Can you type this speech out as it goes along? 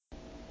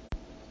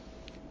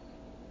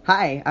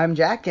Hi, I'm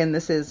Jack, and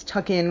this is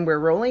Tuck In, We're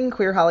Rolling,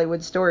 Queer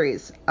Hollywood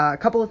Stories. A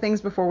couple of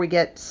things before we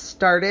get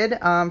started.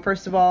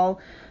 First of all,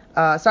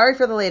 sorry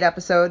for the late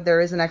episode.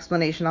 There is an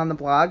explanation on the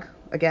blog.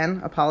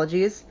 Again,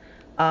 apologies.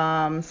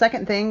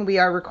 Second thing, we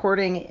are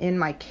recording in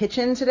my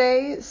kitchen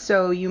today,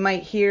 so you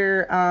might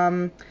hear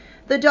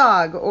the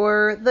dog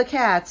or the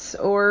cats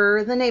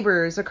or the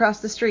neighbors across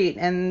the street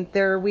and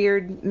their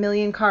weird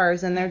million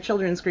cars and their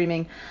children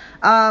screaming.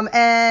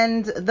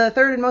 And the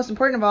third and most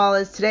important of all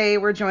is today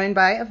we're joined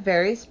by a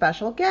very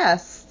special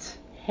guest.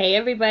 Hey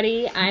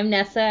everybody, I'm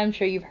Nessa. I'm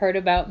sure you've heard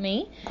about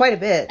me. Quite a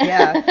bit,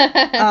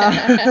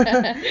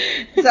 yeah.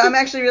 So I'm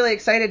actually really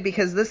excited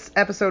because this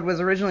episode was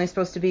originally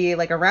supposed to be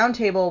like a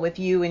roundtable with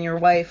you and your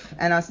wife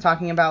and us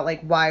talking about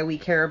like why we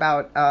care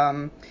about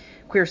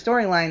queer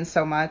storylines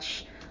so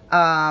much.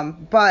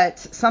 But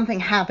something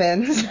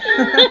happened.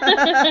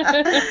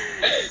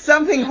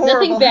 Something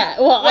horrible. Nothing bad.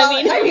 Well,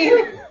 I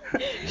mean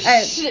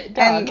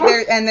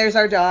and there's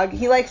our dog.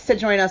 He likes to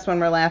join us when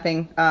we're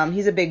laughing.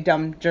 He's a big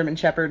dumb German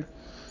Shepherd.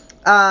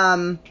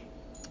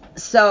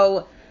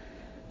 So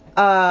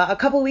a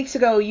couple weeks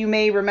ago, you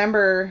may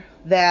remember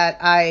that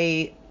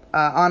I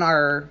on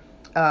our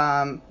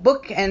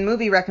book and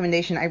movie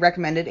recommendation, I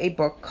recommended a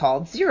book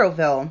called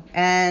Zeroville,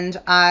 and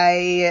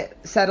I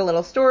said a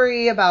little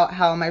story about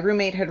how my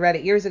roommate had read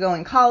it years ago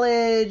in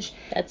college.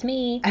 That's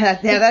me. Yeah,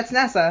 that's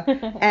Nessa.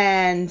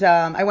 And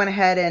I went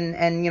ahead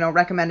and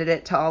recommended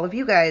it to all of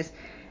you guys.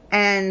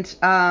 And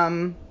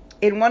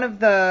in one of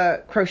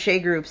the crochet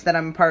groups that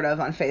I'm a part of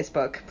on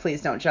Facebook,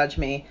 please don't judge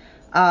me,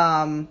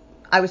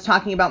 I was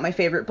talking about my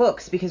favorite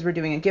books because we're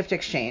doing a gift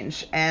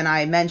exchange, and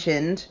I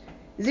mentioned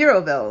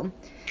Zeroville.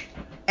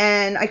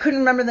 And I couldn't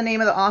remember the name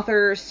of the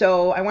author,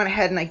 so I went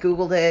ahead and I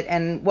Googled it,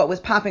 and what was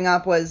popping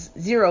up was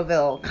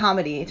Zeroville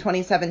Comedy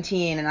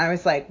 2017, and I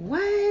was like,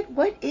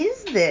 what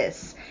is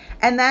this?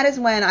 And that is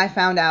when I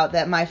found out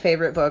that my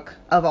favorite book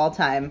of all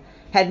time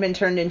had been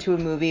turned into a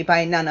movie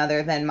by none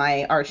other than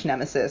my arch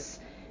nemesis,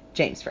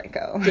 James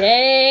Franco.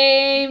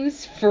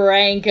 James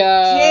Franco,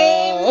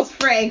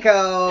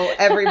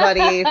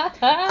 everybody.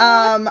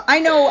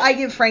 I know I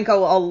give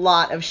Franco a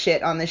lot of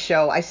shit on this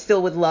show. I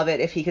still would love it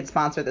if he could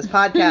sponsor this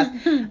podcast.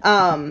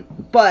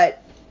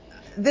 But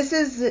this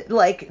is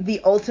like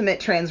the ultimate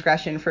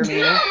transgression for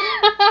me. There's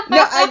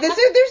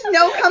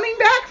no coming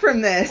back from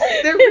this.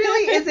 There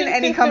really isn't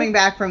any coming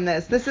back from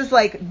this. This is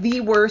like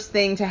the worst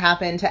thing to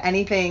happen to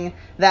anything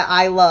that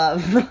I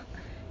love.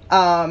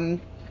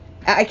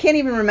 I can't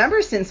even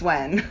remember since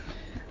when.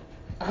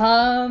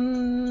 I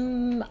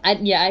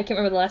can't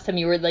remember the last time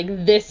you were like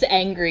this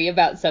angry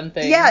about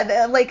something.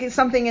 Yeah, like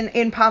something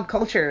in pop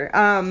culture.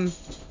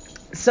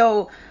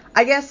 So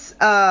I guess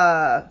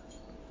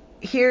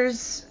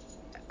here's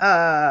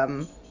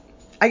I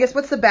guess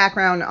what's the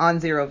background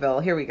on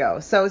Zeroville? Here we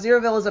go. So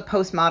Zeroville is a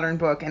postmodern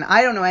book, and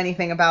I don't know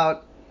anything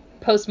about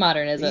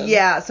postmodernism.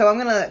 Yeah, so I'm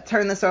gonna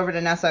turn this over to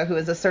Nessa, who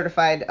is a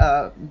certified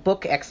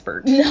book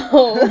expert.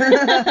 No.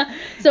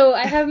 So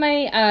I have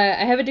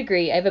I have a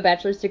degree. I have a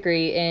bachelor's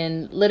degree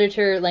in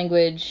literature,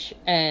 language,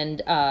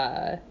 and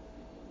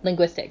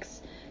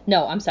linguistics.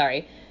 No, I'm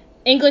sorry.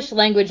 English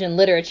language and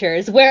literature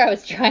is where I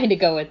was trying to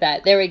go with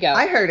that. There we go.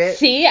 I heard it.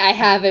 See, I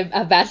have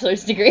a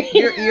bachelor's degree.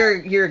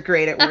 You're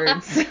great at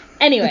words.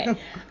 Anyway,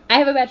 I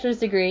have a bachelor's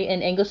degree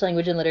in English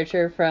language and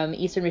literature from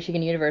Eastern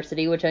Michigan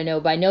University, which I know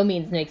by no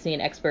means makes me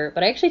an expert,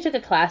 but I actually took a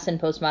class in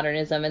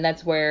postmodernism, and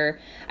that's where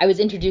I was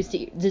introduced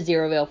to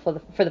Zeroville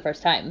for the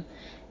first time.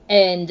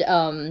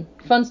 And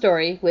fun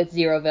story with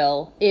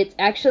Zeroville, it's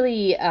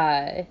actually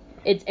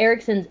it's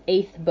Erickson's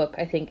 8th book,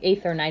 I think,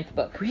 8th or 9th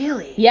book.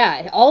 Really?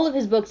 Yeah, all of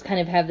his books kind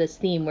of have this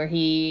theme where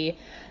he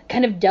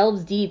kind of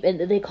delves deep,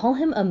 and they call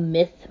him a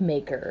myth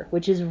maker,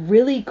 which is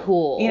really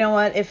cool. You know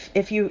what?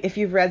 If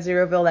you've read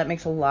Zeroville, that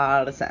makes a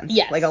lot of sense.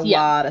 Yes, like a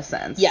lot of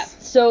sense. Yeah.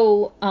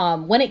 So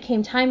when it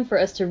came time for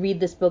us to read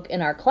this book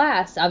in our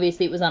class,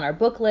 obviously it was on our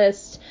book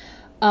list.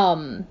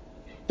 The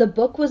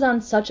book was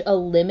on such a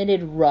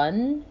limited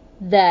run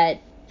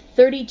that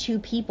 32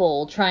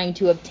 people trying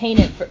to obtain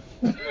it for.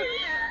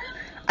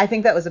 I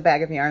think that was a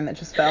bag of yarn that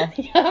just fell.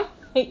 Yeah.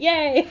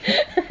 Yay!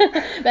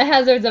 The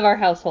hazards of our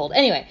household.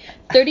 Anyway,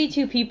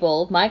 32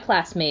 people, my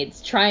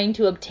classmates, trying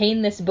to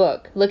obtain this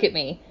book. Look at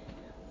me.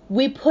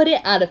 We put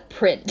it out of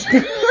print. So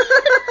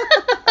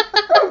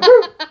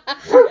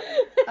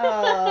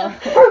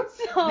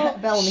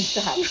Bellamy,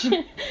 stop.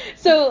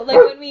 So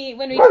like when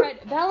we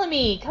tried,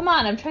 Bellamy, come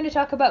on, I'm trying to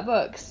talk about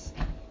books.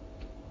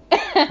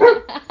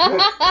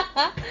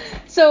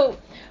 So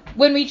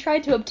when we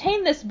tried to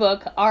obtain this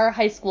book, our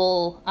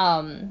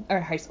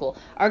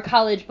our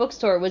college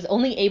bookstore was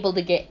only able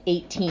to get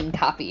 18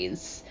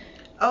 copies.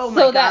 Oh my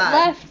God. So that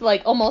left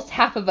like almost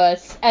half of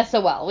us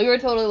SOL. We were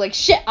totally like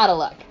shit out of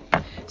luck.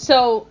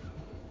 So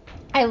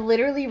I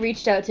literally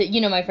reached out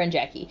to, my friend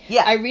Jackie.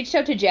 Yeah. I reached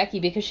out to Jackie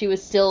because she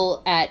was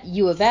still at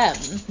U of M,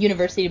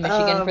 University of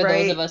Michigan, for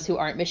right. those of us who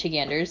aren't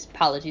Michiganders.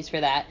 Apologies for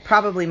that.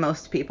 Probably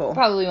most people.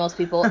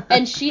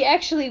 And she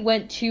actually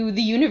went to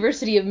the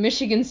University of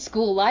Michigan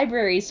school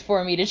libraries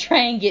for me to try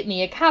and get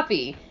me a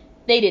copy.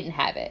 They didn't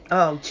have it.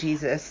 Oh,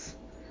 Jesus.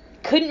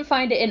 Couldn't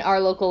find it in our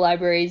local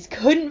libraries,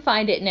 couldn't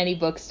find it in any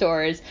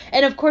bookstores.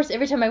 And of course,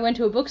 every time I went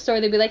to a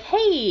bookstore, they'd be like,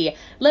 hey,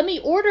 let me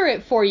order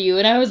it for you.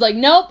 And I was like,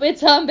 nope,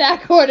 it's on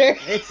back order.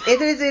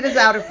 It is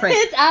out of print.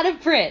 It's out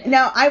of print.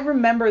 Now, I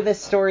remember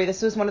this story.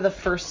 This was one of the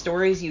first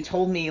stories you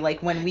told me,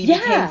 like, when we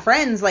became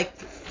friends, like,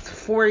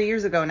 4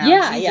 years ago now.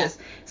 Yeah, Jesus.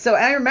 So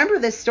I remember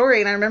this story,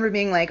 and I remember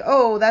being like,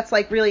 oh, that's,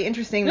 like, really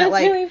interesting. That's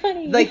like, really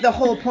funny. Like, the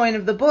whole point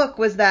of the book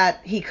was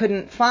that he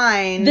couldn't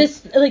find...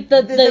 This, like,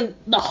 the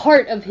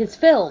heart of his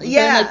film.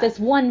 Yeah. And, like, this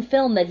one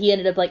film that he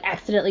ended up, like,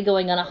 accidentally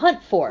going on a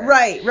hunt for.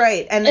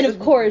 Right. And of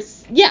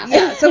course, yeah.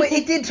 Yeah, so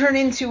it did turn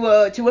into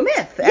a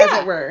myth,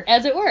 as it were.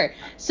 As it were.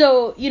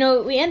 So, you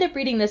know, we end up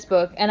reading this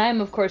book, and I'm,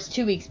 of course,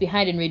 2 weeks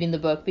behind in reading the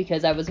book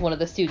because I was one of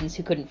the students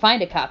who couldn't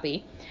find a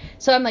copy.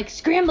 So I'm, like,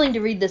 scrambling to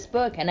read this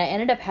book, and I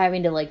ended up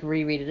having to, like,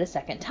 reread it a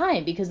second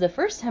time because the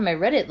first time I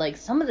read it, like,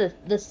 some of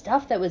the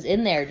stuff that was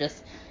in there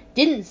just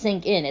didn't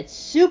sink in. It's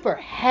super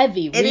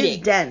heavy reading. It is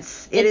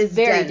dense. It is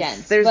very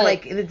dense. There's,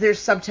 there's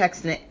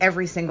subtext in it,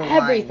 every single line.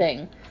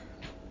 Everything.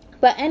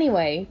 But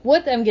anyway,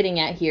 what I'm getting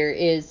at here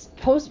is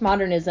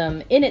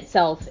postmodernism in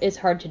itself is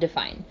hard to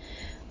define.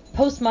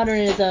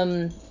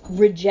 Postmodernism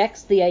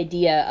rejects the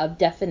idea of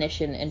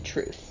definition and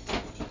truth.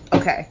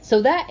 Okay.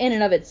 So that in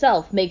and of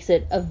itself makes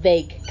it a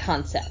vague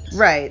concept.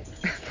 Right.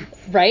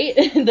 Right?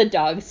 The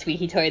dog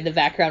squeaky toy in the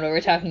background where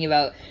we're talking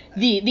about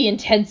the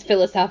intense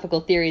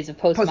philosophical theories of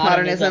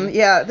postmodernism.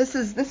 Yeah, this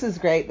is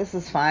great. This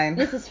is fine.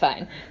 This is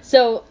fine.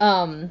 So,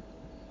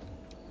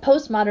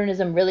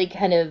 postmodernism really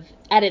kind of,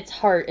 at its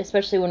heart,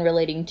 especially when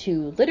relating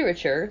to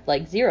literature,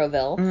 like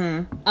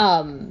Zeroville,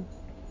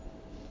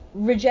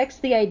 rejects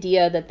the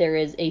idea that there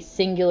is a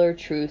singular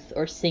truth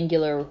or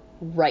singular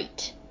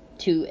right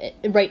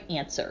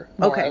answer,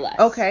 more or less.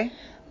 Okay.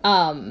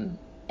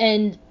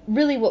 And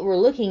really what we're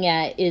looking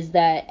at is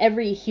that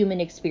every human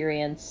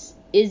experience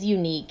is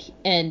unique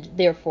and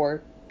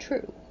therefore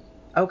true.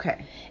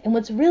 Okay. And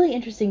what's really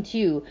interesting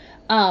too,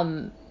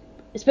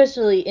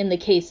 especially in the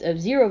case of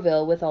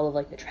Zeroville with all of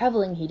like the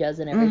traveling he does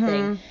and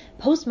everything,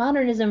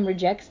 postmodernism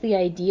rejects the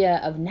idea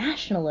of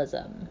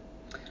nationalism.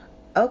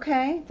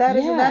 Okay, that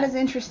is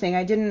interesting.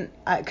 I didn't,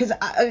 because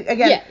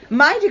again,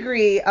 my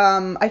degree,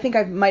 I think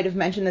I might have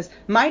mentioned this.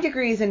 My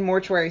degree is in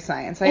mortuary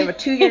science. I have a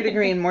 2-year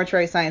degree in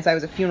mortuary science. I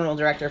was a funeral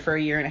director for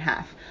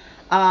 1.5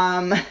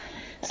 years.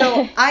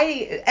 So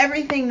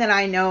everything that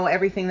I know,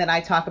 everything that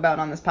I talk about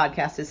on this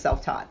podcast is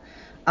self-taught.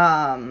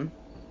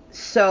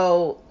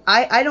 So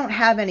I don't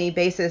have any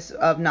basis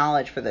of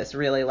knowledge for this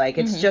really. Like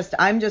it's just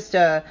I'm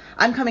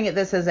coming at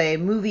this as a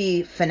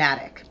movie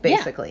fanatic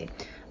basically.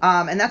 Yeah.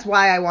 And that's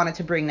why I wanted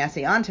to bring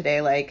Nessie on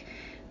today. Like,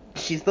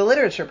 she's the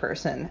literature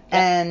person.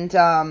 Yep.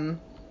 And,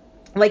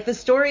 like, the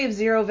story of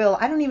Zeroville,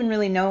 I don't even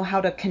really know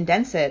how to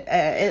condense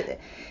it.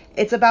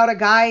 It's about a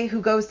guy who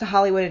goes to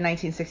Hollywood in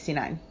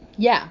 1969.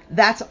 Yeah.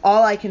 That's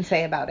all I can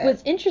say about it.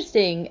 What's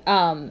interesting,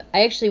 I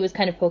actually was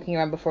kind of poking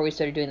around before we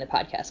started doing the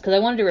podcast, because I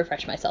wanted to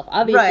refresh myself.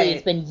 Obviously,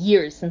 It's been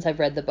years since I've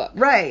read the book.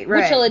 Right.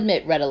 Which I'll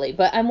admit readily.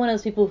 But I'm one of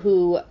those people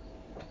who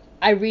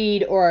I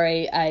read or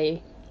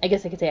I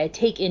guess I could say I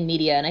take in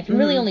media, and I can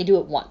really only do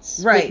it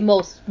once with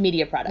most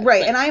media products.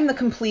 Right, and I am the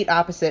complete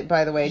opposite,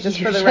 by the way, just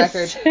for the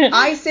record.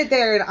 I sit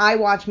there and I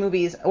watch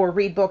movies or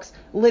read books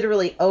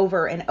literally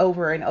over and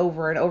over and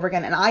over and over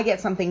again, and I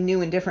get something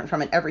new and different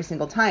from it every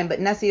single time.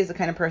 But Nessie is the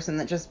kind of person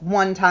that just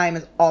one time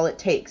is all it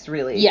takes,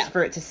 really,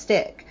 for it to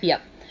stick.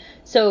 Yep.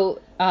 So,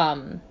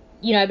 I've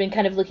been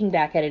kind of looking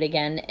back at it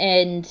again,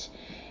 and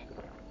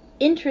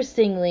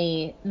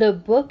interestingly, the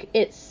book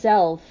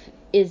itself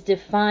is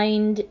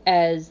defined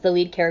as the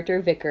lead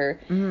character, Vicar.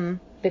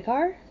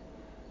 Vicar?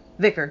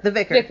 Vicar. The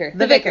Vicar. Vicar.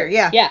 The Vicar,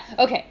 yeah. Yeah,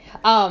 okay.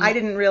 I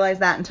didn't realize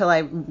that until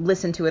I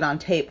listened to it on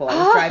tape while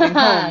I was driving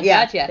home.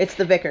 Yeah, gotcha. It's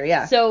the Vicar,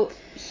 yeah. So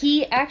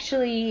he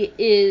actually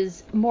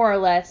is more or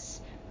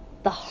less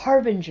the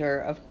harbinger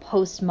of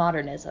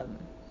postmodernism.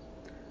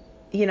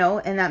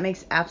 And that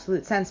makes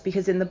absolute sense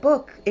because in the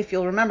book, if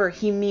you'll remember,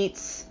 he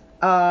meets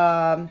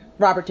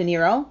Robert De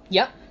Niro.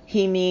 Yep.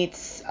 He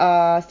meets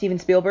Steven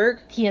Spielberg.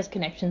 He has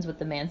connections with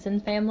the Manson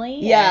family.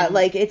 Yeah,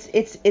 like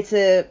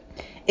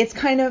it's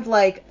kind of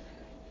like,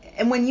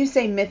 and when you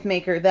say myth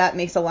maker, that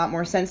makes a lot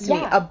more sense to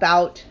me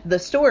about the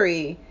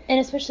story. And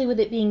especially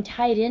with it being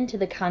tied into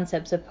the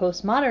concepts of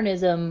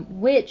postmodernism,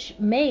 which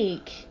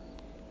make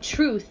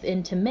truth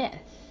into myth.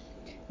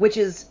 Which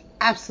is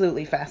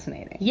absolutely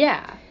fascinating.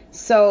 Yeah.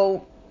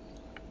 So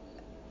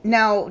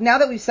now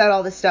that we've said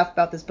all this stuff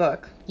about this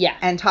book,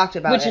 and talked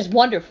about which is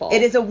wonderful.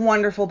 It is a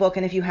wonderful book,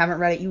 and if you haven't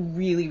read it, you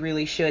really,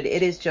 really should.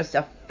 It is just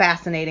a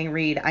fascinating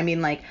read. I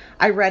mean, like,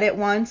 I read it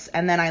once,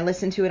 and then I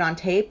listened to it on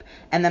tape,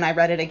 and then I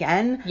read it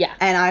again,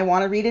 and I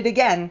want to read it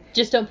again.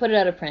 Just don't put it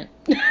out of print.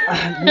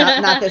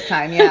 Not this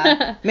time,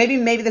 yeah. Maybe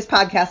this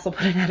podcast will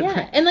put it out of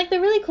print. And like the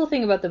really cool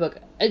thing about the book,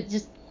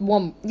 just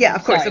one. Yeah,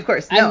 of course.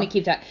 No. I'm gonna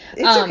keep talking.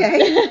 It's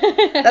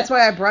okay. That's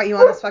why I brought you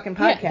on this fucking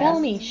podcast. Yeah,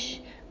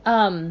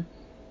 Bellamy.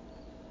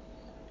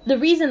 The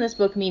reason this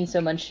book means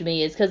so much to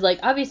me is because, like,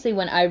 obviously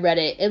when I read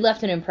it, it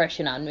left an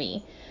impression on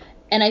me.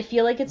 And I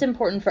feel like it's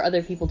important for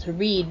other people to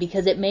read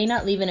because it may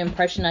not leave an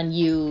impression on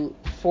you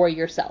for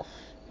yourself.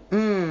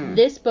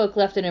 This book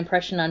left an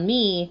impression on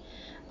me,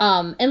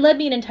 and led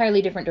me in an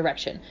entirely different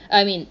direction.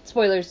 I mean,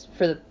 spoilers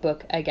for the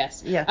book, I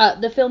guess. Yeah.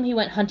 The film he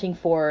went hunting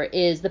for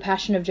is The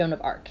Passion of Joan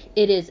of Arc.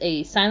 It is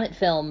a silent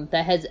film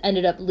that has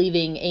ended up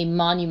leaving a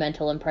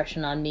monumental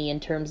impression on me in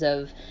terms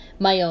of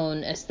my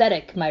own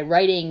aesthetic, my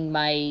writing,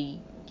 my,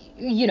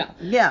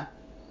 Yeah.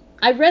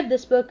 I read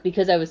this book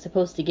because I was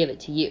supposed to give it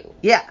to you.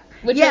 Yeah.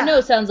 Which I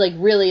know sounds like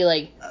really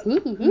like,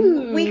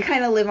 ooh. We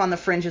kind of live on the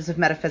fringes of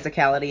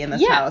metaphysicality in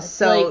this Yeah, house.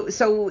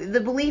 So the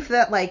belief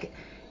that, like,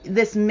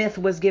 this myth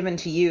was given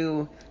to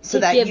you so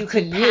that you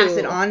could pass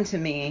it on to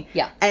me.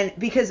 Yeah. And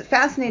because,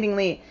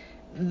 fascinatingly,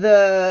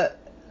 the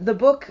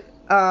book,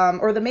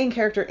 or the main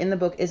character in the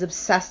book is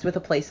obsessed with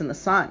A Place in the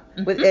Sun.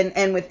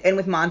 Mm-hmm.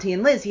 With Monty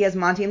and Liz. He has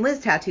Monty and Liz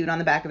tattooed on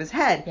the back of his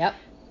head. Yep.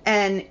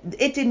 And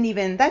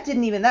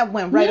that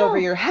went right over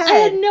your head. I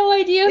had no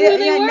idea who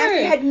they were.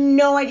 Nessie had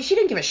no idea. She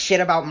didn't give a shit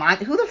about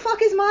Monty. Who the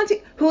fuck is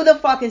Monty? Who the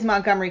fuck is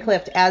Montgomery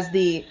Clift, as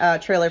the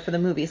trailer for the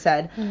movie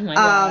said. Oh my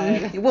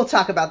God. We'll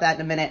talk about that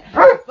in a minute.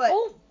 But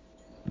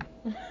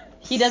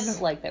he doesn't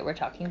like that we're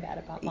talking bad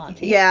about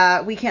Monty.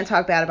 Yeah, we can't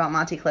talk bad about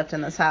Monty Clift in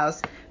this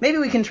house. Maybe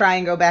we can try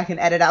and go back and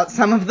edit out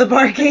some of the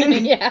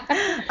barking.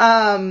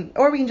 Yeah.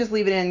 Or we can just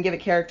leave it in and give it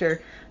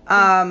character.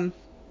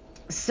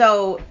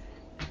 So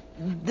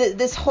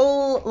this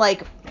whole,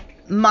 like,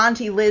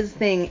 Monty Liz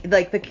thing,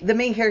 like, the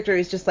main character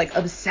is just, like,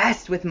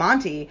 obsessed with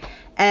Monty,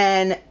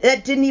 and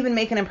it didn't even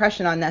make an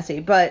impression on Nessie.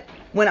 But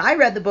when I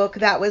read the book,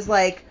 that was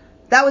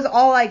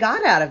all I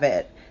got out of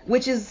it,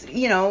 which is,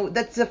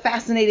 that's a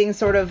fascinating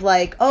sort of,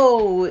 like,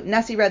 oh,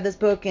 Nessie read this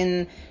book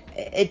and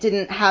it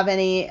didn't have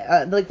any,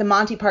 like, the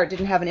Monty part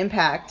didn't have an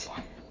impact.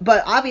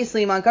 But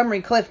obviously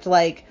Montgomery Clift,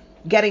 like,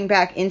 getting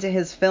back into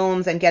his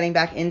films and getting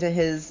back into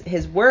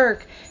his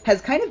work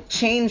has kind of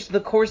changed the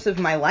course of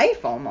my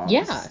life almost.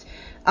 Yeah.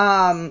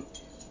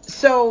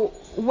 So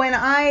when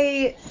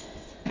I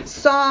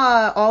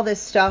saw all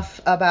this stuff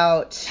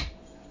about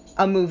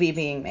a movie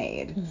being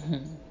made,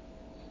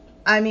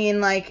 I mean,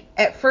 like,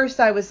 at first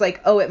I was like,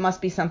 oh, it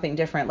must be something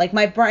different. Like,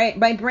 my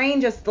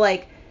brain just,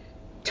 like,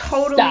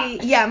 totally,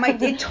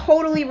 stopped. It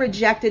totally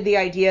rejected the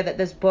idea that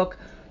this book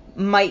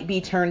might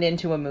be turned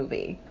into a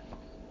movie.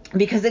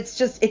 Because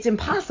it's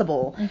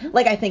impossible.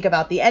 Like, I think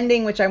about the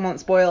ending, which I won't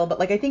spoil, but,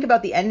 like, I think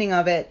about the ending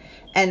of it,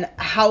 and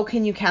how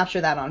can you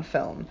capture that on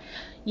film?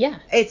 Yeah.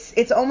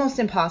 It's almost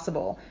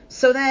impossible.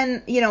 So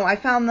then, I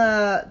found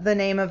the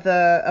name of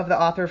the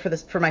author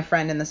for my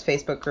friend in this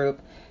Facebook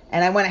group,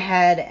 and I went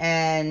ahead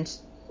and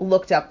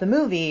looked up the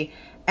movie,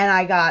 and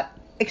I got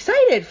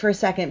excited for a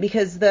second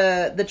because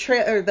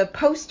the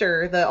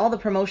poster, all the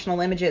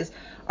promotional images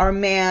are a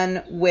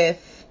man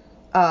with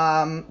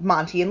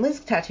Monty and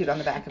Liz tattooed on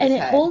the back of his head.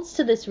 And it holds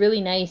to this really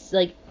nice,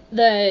 like,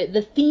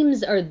 the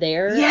themes are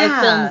there of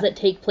films that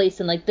take place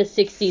in, like, the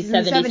 60s,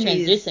 70s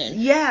transition.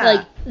 Yeah.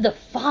 Like, the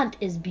font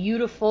is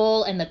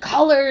beautiful, and the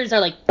colors are,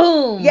 like,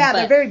 boom. Yeah,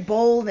 they're very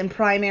bold and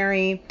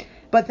primary.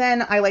 But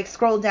then I, like,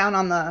 scrolled down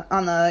on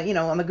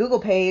the Google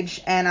page,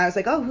 and I was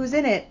like, oh, who's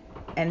in it?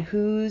 And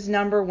who's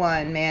number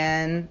one,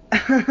 man?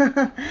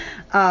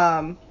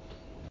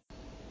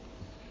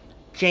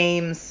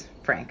 James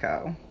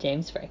Franco.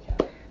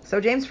 So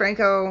James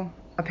Franco,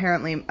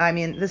 apparently, I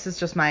mean, this is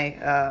just my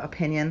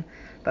opinion,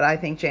 but I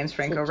think James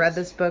Franco read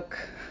this book.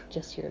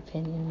 Just your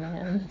opinion,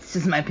 man. This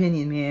is my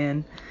opinion,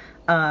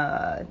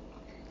 man.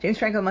 James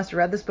Franco must have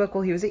read this book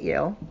while he was at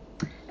Yale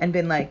and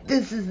been like,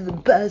 this is the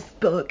best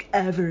book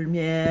ever,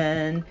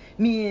 man.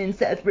 Me and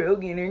Seth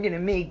Rogen are going to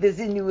make this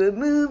into a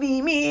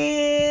movie,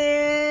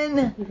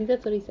 man. You think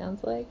that's what he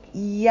sounds like?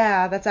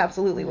 Yeah, that's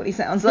absolutely what he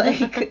sounds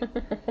like.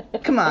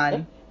 Come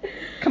on.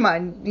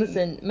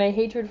 Listen, my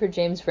hatred for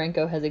James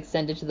Franco has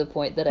extended to the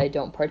point that I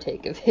don't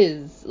partake of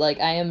his, like,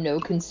 I am no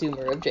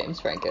consumer of James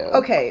Franco.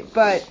 Okay,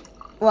 but,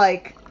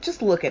 like,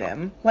 just look at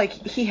him. Like,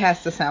 he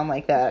has to sound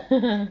like that.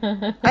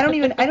 I don't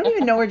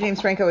even know where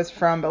James Franco is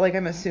from, but, like,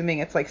 I'm assuming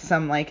it's, like,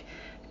 some, like,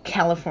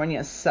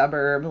 California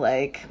suburb,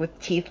 like, with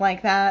teeth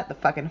like that, the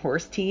fucking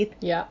horse teeth.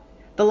 Yeah.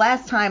 The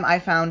last time I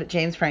found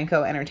James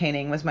Franco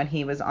entertaining was when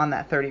he was on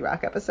that 30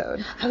 Rock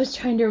episode. I was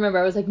trying to remember.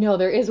 I was like, no,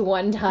 there is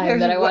one time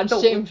that I watched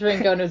James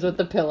Franco and it was with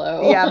the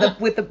pillow. Yeah,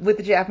 with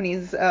the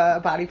Japanese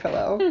body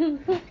pillow.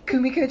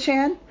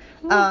 Kumiko-chan.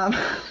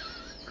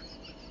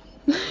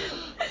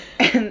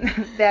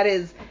 And that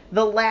is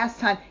the last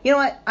time. You know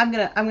what? I'm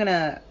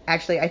gonna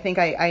actually, I think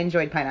I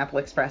enjoyed Pineapple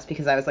Express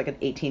because I was like an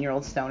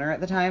 18-year-old stoner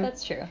at the time.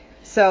 That's true.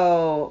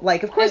 So,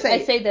 like, of course I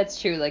say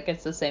that's true, like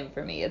it's the same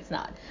for me. It's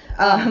not.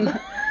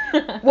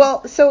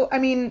 Well, so, I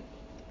mean,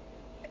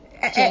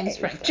 James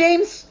Franco.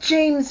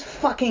 James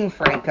fucking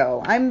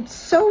Franco. I'm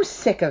so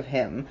sick of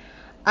him.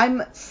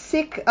 I'm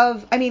sick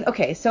of, I mean,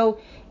 okay, so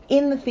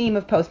in the theme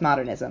of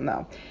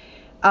postmodernism,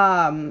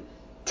 though,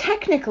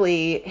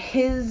 technically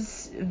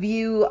his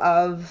view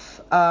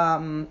of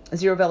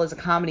Zeroville as a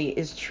comedy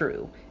is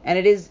true, and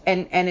it is,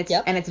 and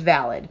it's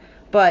valid.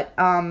 But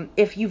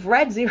if you've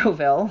read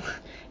Zeroville,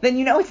 then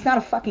you know it's not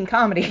a fucking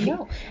comedy.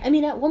 No, I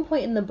mean, at one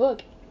point in the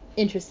book,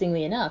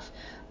 interestingly enough.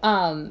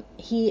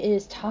 He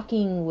is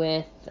talking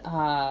with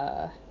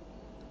the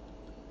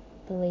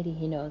lady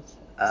he knows.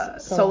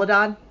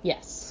 Soledad?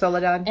 Yes.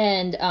 Soledad?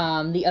 And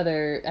the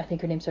other, I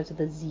think her name starts with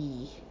a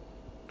Z.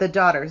 The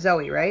daughter,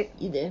 Zoe, right?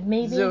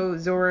 Maybe?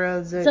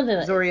 Zora, something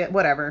like Zoria,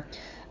 whatever.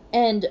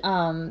 And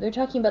they're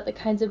talking about the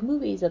kinds of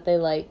movies that they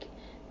like.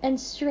 And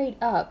straight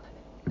up,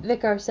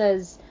 Vicar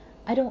says,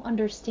 I don't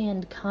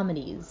understand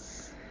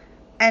comedies.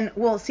 And,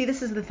 well, see,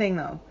 this is the thing,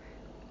 though.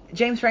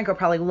 James Franco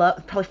probably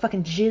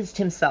fucking jizzed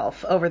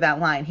himself over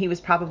that line. He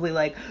was probably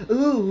like,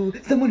 ooh,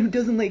 someone who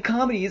doesn't like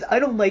comedies, I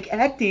don't like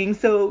acting,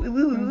 so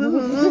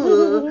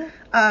ooh.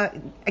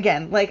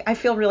 Again, like, I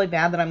feel really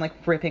bad that I'm, like,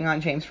 ripping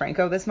on James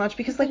Franco this much,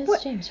 because, like,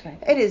 what? James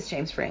Franco. It is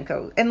James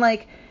Franco. And,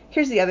 like,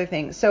 here's the other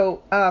thing.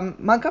 So,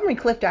 Montgomery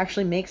Clift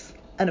actually makes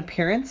an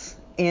appearance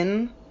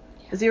in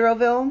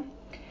Zeroville.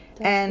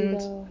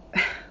 And,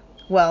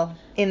 well,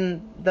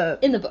 in the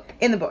book.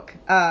 In the book.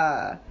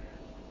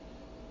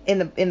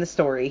 In the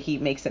story, he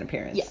makes an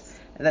appearance. Yes.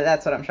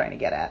 That's what I'm trying to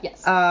get at.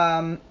 Yes.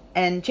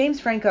 And James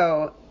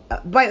Franco,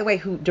 by the way,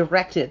 who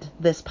directed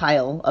this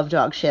pile of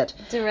dog shit.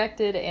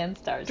 Directed and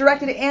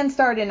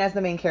starred in as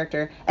the main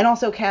character. And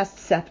also cast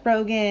Seth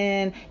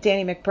Rogen,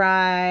 Danny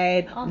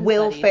McBride,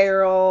 Will buddies.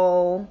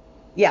 Ferrell.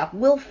 Yeah,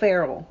 Will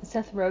Ferrell.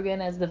 Seth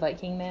Rogen as the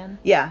Viking man.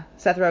 Yeah,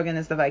 Seth Rogen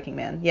as the Viking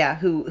man. Yeah,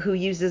 who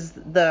uses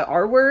the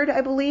R word, I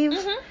believe.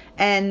 Mm-hmm.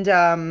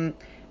 And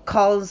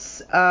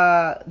calls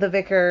the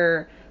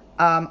vicar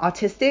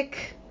autistic.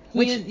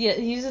 He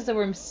uses the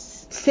word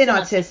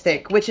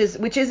synautistic, which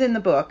is in the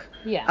book.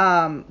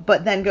 Yeah.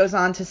 But then goes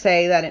on to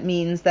say that it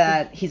means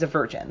that he's a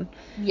virgin.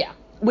 Yeah.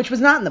 Which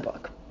was not in the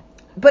book.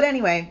 But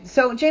anyway,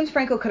 so James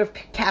Franco could have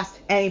cast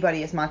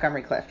anybody as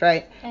Montgomery Clift,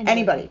 right?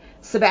 Anybody.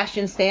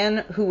 Sebastian Stan,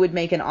 who would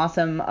make an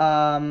awesome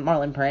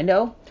Marlon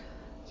Brando.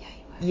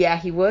 Yeah,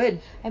 he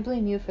would. I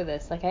blame you for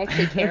this. Like, I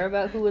actually care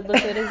about who would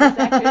look good as these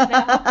actors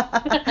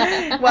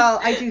now. Well,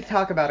 I do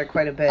talk about it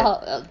quite a bit.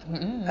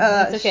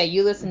 It's okay.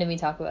 You listen to me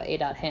talk about A.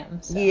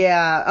 Ham. So.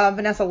 Yeah,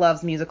 Vanessa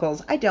loves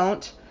musicals. I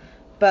don't.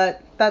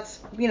 But that's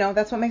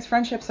what makes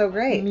friendship so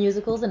great.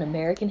 Musicals and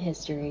American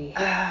history.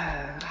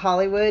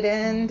 Hollywood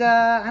and,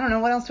 I don't know,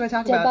 what else do I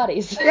talk about? Dead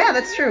bodies. Yeah,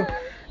 that's true.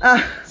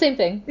 Same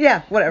thing.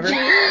 Yeah, whatever.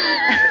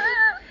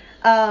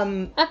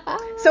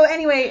 So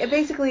anyway,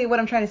 basically what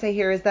I'm trying to say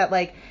here is that,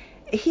 like,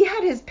 he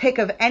had his pick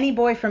of any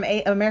boy from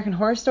American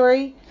Horror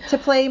Story to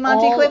play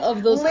Monty Clift. All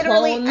of those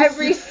literally clones.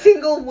 Every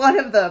single one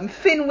of them.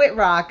 Finn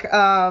Wittrock,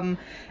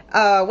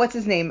 what's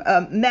his name?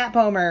 Matt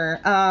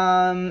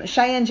Bomer,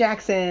 Cheyenne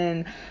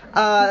Jackson,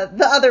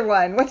 the other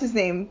one, what's his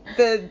name?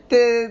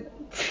 The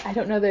I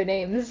don't know their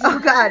names. Oh,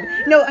 God.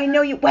 No, I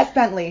know you. Wes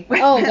Bentley.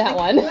 That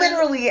one.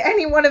 Literally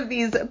any one of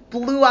these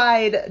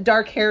blue-eyed,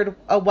 dark-haired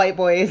white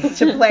boys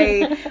to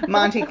play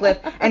Monty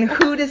Clift. And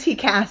who does he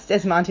cast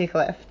as Monty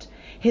Clift?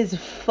 His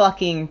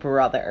fucking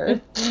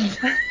brother.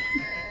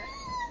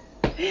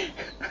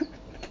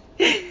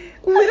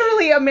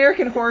 Literally,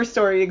 American Horror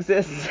Story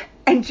exists.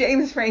 And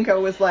James Franco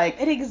was like...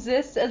 It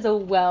exists as a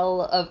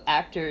well of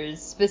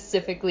actors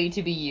specifically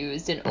to be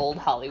used in old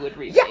Hollywood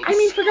remakes. Yeah, I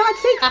mean, for God's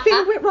sake,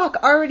 Finn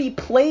Wittrock already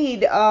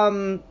played,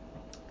 oh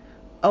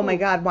my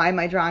God, why am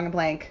I drawing a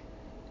blank?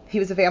 He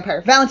was a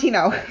vampire.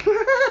 Valentino.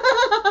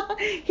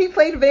 He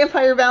played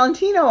Vampire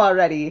Valentino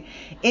already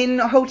in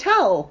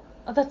Hotel.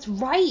 Oh, that's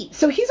right.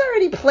 So he's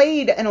already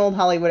played an old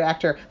Hollywood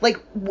actor.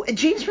 Like,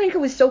 James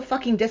Franco is so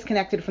fucking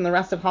disconnected from the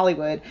rest of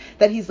Hollywood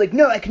that he's like,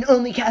 no, I can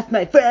only cast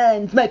my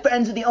friends. My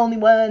friends are the only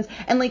ones.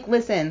 And, like,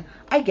 listen,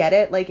 I get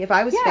it. Like, if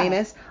I was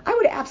famous, I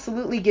would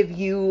absolutely give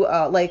you,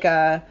 I would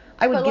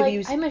give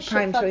you I'm a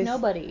prime shit choice.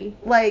 Nobody.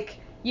 Like...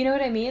 You know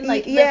what I mean?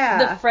 Like,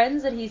 yeah. The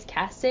friends that he's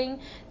casting,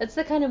 that's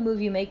the kind of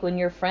move you make when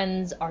your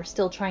friends are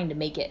still trying to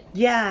make it.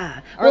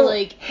 Yeah. Or,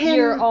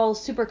 you're all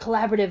super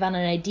collaborative on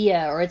an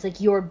idea, or it's,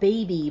 like, your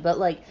baby, but,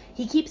 like,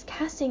 he keeps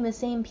casting the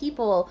same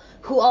people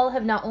who all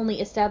have not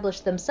only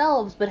established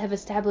themselves, but have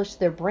established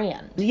their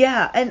brand.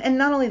 Yeah, and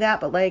not only that,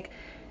 but, like,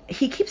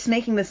 he keeps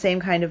making the same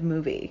kind of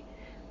movie.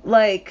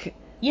 Like...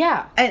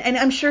 Yeah. And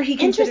I'm sure he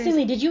considers...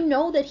 Interestingly, did you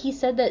know that he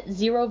said that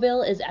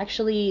Zeroville is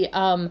actually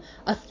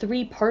a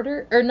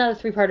three-parter? Or not a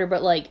three-parter,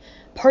 but, like,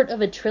 part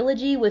of a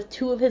trilogy with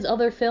two of his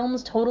other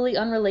films totally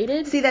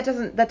unrelated? See, that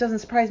doesn't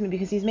surprise me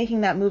because he's making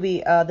that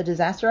movie, The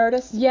Disaster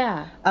Artist.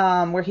 Yeah.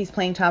 Where he's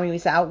playing Tommy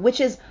Wiseau, which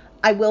is,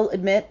 I will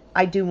admit,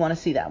 I do want to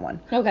see that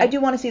one. Okay. I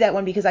do want to see that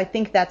one because I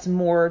think that's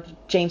more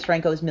James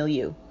Franco's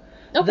milieu.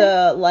 Okay.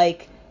 The,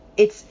 like...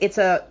 It's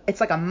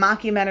like a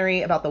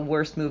mockumentary about the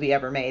worst movie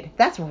ever made.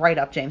 That's right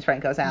up James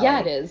Franco's alley.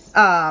 Yeah, it is.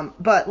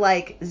 But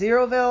like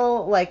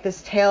Zeroville, like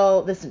this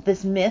tale,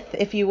 this myth,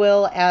 if you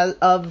will,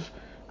 of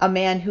a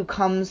man who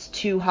comes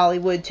to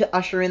Hollywood to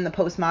usher in the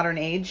postmodern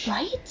age,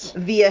 right?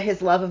 Via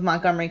his love of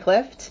Montgomery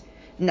Clift.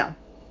 No,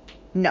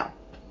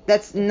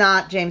 that's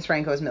not James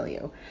Franco's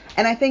milieu.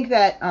 And I think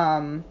that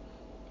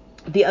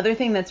the other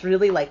thing that's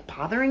really like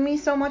bothering me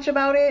so much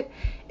about it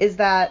is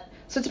that.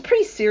 So it's a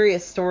pretty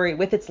serious story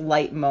with its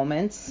light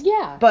moments.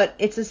 Yeah. But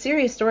it's a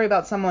serious story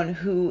about someone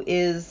who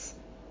is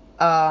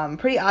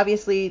pretty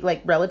obviously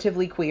like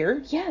relatively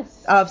queer.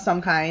 Yes. Of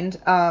some kind,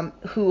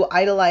 who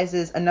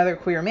idolizes another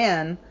queer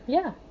man.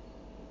 Yeah.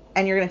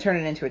 And you're going to turn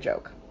it into a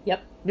joke.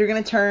 Yep. You're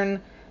going to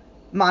turn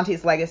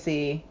Monty's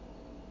legacy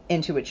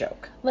into a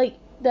joke. Like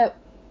the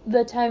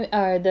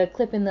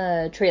clip in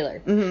the trailer,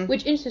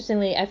 which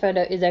interestingly I found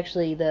out is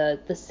actually the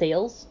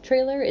sales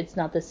trailer. It's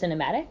not the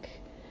cinematic.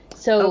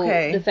 So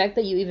the fact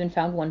that you even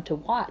found one to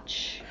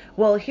watch.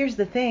 Well, here's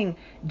the thing.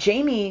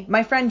 Jamie,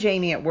 my friend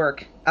Jamie at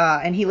work,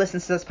 and he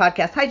listens to this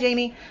podcast. Hi,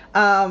 Jamie.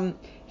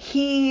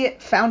 He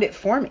found it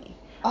for me.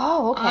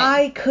 Oh, okay.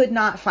 I could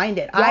not find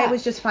it. Yeah. I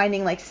was just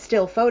finding like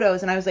still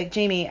photos, and I was like,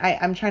 Jamie,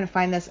 I'm trying to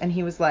find this, and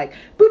he was like,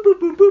 boop, boop,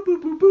 boop, boop,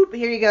 boop, boop, boop,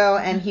 here you go,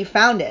 and he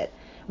found it,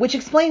 which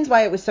explains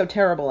why it was so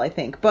terrible, I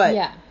think. But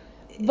yeah,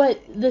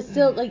 but the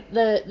still like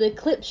the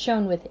clips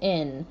shown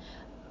within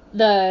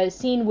the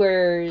scene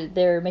where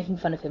they're making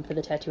fun of him for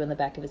the tattoo on the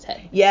back of his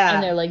head. Yeah.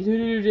 And they're like,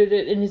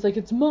 and he's like,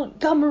 it's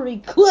Montgomery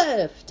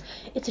Clift.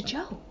 It's a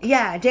joke.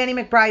 Yeah, Danny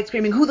McBride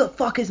screaming, who the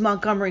fuck is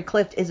Montgomery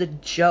Clift, is a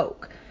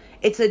joke.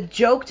 It's a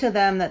joke to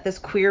them that this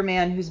queer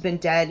man who's been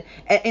dead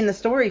in the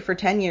story for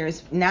 10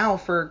 years, now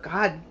for,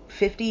 God,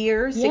 50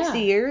 years, 60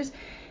 years,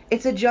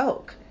 it's a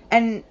joke.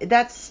 And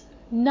that's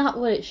not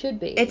what it should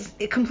be. It's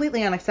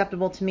completely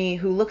unacceptable to me,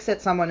 who looks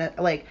at someone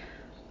like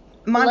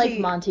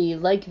Monty,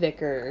 like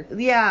Vicar.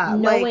 Yeah.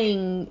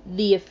 Knowing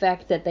the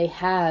effect that they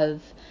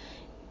have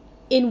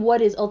in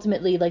what is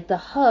ultimately like the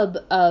hub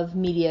of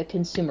media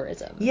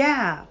consumerism.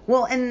 Yeah.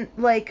 Well, and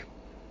like,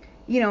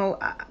 you know,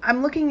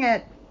 I'm looking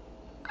at,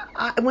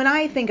 when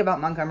I think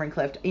about Montgomery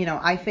Clift, you know,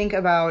 I think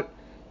about,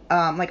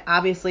 like,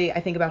 obviously,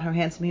 I think about how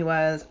handsome he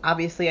was.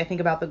 Obviously, I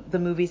think about the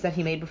movies that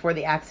he made before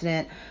the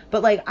accident.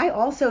 But, like, I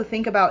also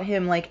think about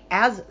him, like,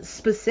 as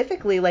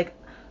specifically, like,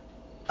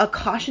 a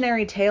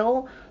cautionary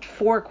tale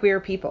for queer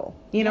people.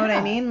 You know what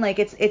I mean? Like,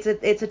 it's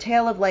a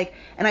tale of, like,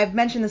 and I've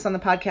mentioned this on the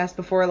podcast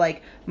before,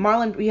 like, we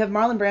have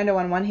Marlon Brando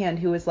on one hand,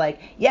 who is like,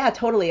 yeah,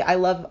 totally, I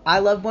love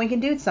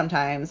boinking dudes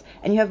sometimes.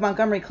 And you have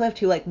Montgomery Clift,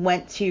 who, like,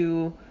 went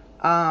to,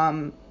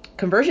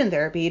 conversion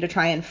therapy to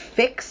try and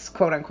fix,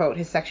 quote unquote,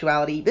 his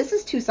sexuality. This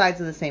is two sides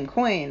of the same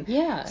coin.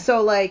 Yeah.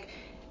 So, like,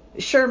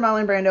 sure,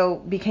 Marlon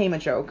Brando became a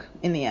joke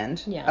in the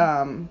end.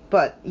 Yeah.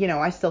 But, you know,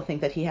 I still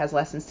think that he has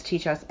lessons to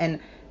teach us. And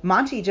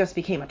Monty just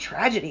became a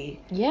tragedy.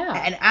 Yeah.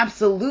 And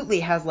absolutely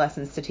has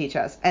lessons to teach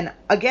us. And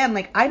again,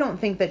 like, I don't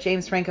think that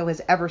James Franco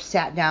has ever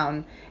sat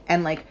down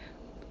and, like,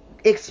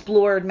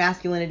 explored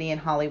masculinity in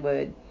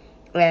Hollywood.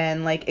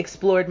 And, like,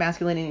 explored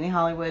masculinity in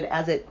Hollywood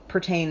as it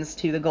pertains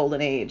to the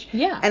golden age.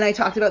 Yeah. And I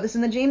talked about this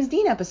in the James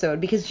Dean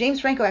episode, because James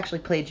Franco actually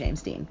played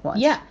James Dean once.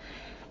 Yeah.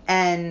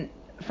 And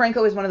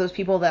Franco is one of those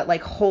people that,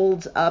 like,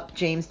 holds up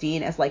James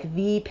Dean as, like,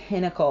 the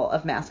pinnacle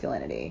of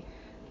masculinity.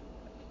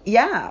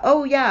 Yeah.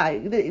 Oh,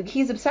 yeah.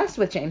 He's obsessed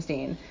with James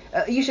Dean.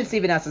 You should see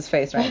Vanessa's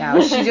face right now.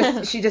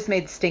 She just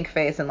made stink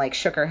face and, like,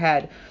 shook her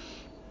head.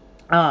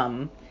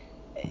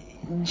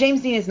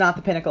 James Dean is not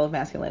the pinnacle of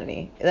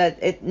masculinity.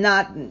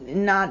 Not.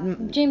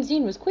 James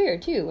Dean was queer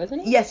too,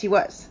 wasn't he? Yes, he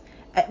was.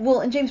 Well,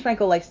 and James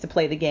Franco likes to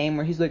play the game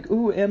where he's like,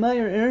 "Ooh, am I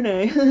or aren't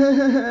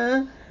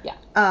I?" Yeah.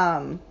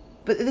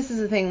 But this is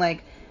the thing,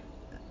 like,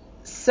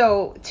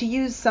 so to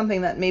use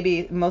something that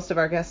maybe most of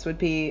our guests would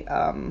be,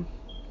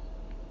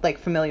 like,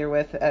 familiar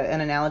with,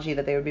 an analogy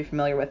that they would be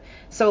familiar with.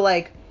 So,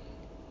 like,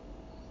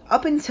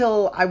 up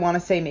until, I want to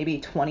say, maybe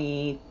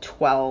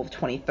 2012,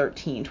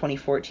 2013,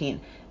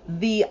 2014,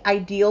 the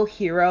ideal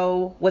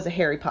hero was a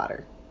Harry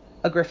Potter,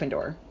 a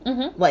Gryffindor.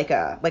 Mm-hmm. Like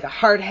a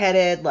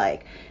hard-headed,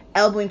 like,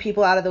 elbowing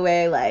people out of the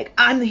way, like,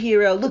 I'm the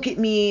hero, look at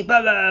me,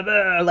 blah, blah,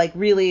 blah, like,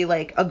 really,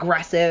 like,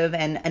 aggressive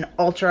and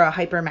ultra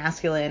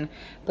hyper-masculine.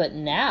 But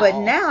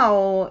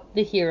now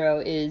the hero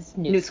is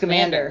Newt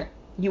Scamander.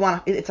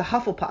 It's a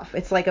Hufflepuff.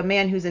 It's like a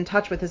man who's in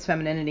touch with his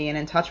femininity and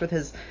in touch with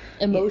his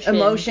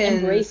emotions,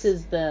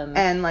 embraces them,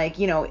 and, like,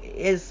 you know,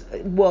 is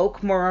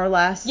woke more or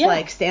less. Yeah.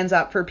 Like, stands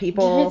up for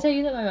people. Did I tell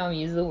you that my mom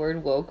used the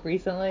word woke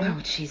recently? Oh,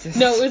 Jesus.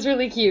 No, it was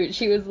really cute.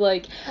 She was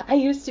like, I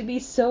used to be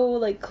so,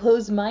 like,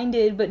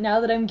 closed-minded, but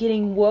now that I'm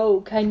getting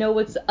woke, I know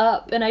what's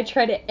up, and I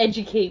try to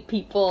educate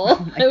people.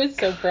 Oh, I was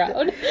so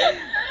proud.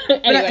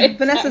 Anyway,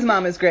 Vanessa's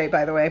mom is great,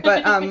 by the way,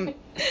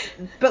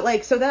 but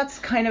like, so that's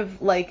kind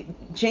of like,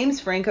 James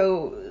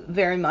Franco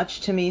very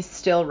much to me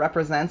still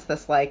represents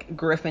this, like,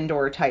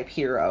 Gryffindor type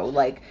hero,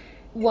 like,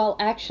 while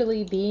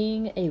actually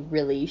being a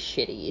really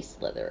shitty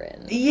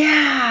Slytherin.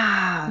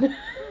 Yeah.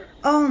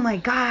 Oh my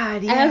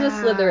God, yeah. As a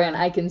Slytherin,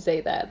 I can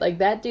say that. Like,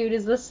 that dude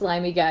is the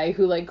slimy guy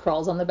who, like,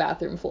 crawls on the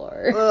bathroom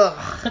floor.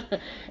 Ugh.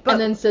 And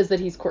then says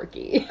that he's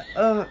quirky.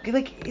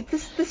 Like,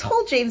 this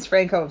whole James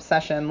Franco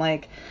obsession,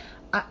 like,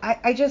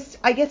 I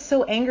get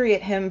so angry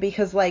at him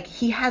because, like,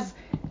 he has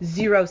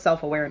zero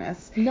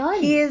self-awareness. None.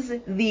 He is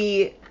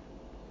the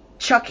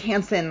Chuck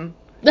Hansen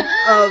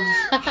of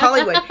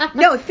Hollywood.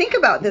 No, think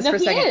about this for a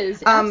second. He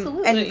is,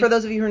 absolutely. And for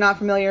those of you who are not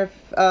familiar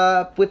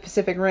with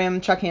Pacific Rim,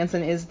 Chuck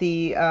Hansen is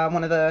the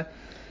one of the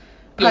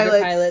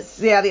pilots.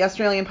 Yeah, the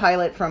Australian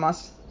pilot from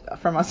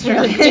from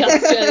Australia. The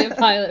Australian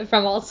pilot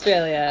from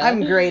Australia.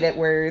 I'm great at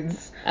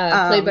words.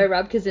 Played by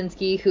Rob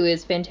Kaczynski, who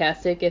is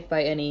fantastic if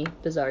by any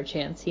bizarre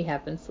chance he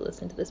happens to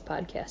listen to this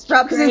podcast.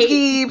 Rob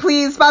Kaczynski,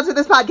 please sponsor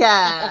this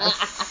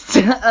podcast.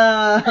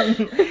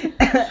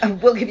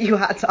 We'll give you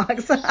hot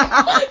dogs.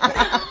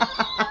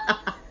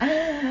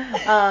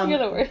 You're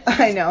the worst.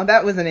 I know,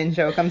 that was an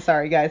in-joke. I'm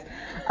sorry, guys.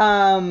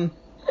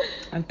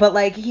 But,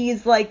 like,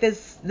 he's, like,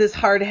 this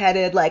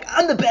hard-headed, like,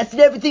 I'm the best at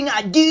everything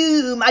I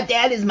do. My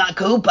dad is my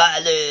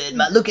co-pilot.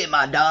 Look at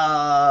my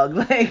dog.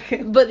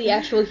 Like, but the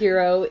actual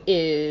hero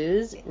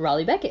is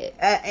Raleigh Beckett.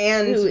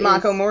 And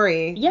Mako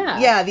Mori. Yeah.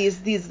 Yeah,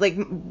 these like...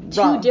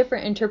 two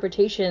different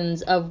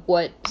interpretations of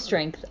what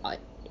strength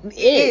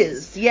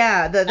is.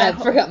 Yeah. I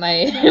forgot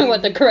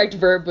what the correct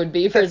verb would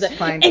be for the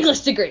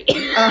English degree.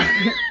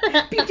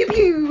 Pew, pew,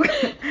 pew.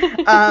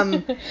 Yeah.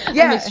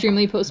 I'm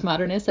extremely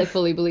postmodernist. I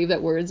fully believe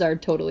that words are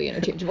totally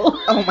interchangeable.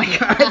 Oh my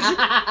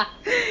god.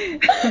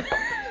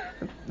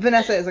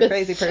 Vanessa is a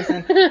crazy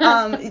person.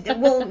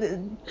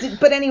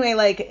 But anyway,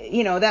 like,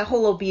 you know, that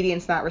whole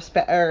obedience, not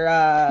respect, or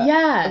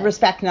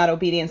respect, not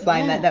obedience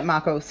line that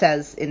Mako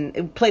says,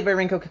 played by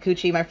Rinko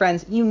Kikuchi. My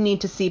friends, you need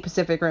to see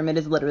Pacific Rim. It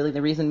is literally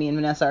the reason me and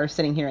Vanessa are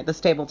sitting here at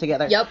this table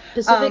together. Yep,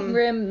 Pacific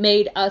Rim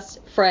made us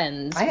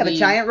friends. I have a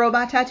giant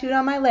robot tattooed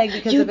on my leg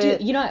because of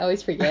it. You know, I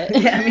always forget.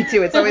 Yeah, me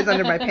too. It's always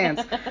under my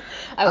pants.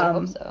 I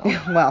would hope so.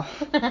 Well,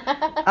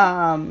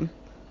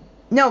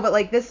 no, but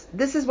like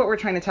this is what we're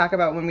trying to talk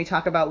about when we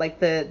talk about like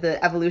the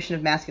evolution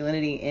of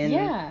masculinity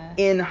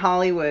in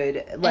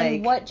Hollywood, like,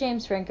 and what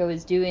James Franco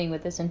is doing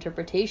with this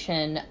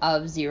interpretation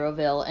of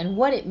Zeroville and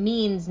what it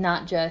means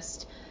not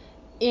just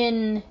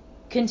in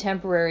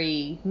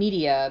contemporary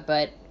media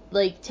but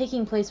like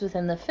taking place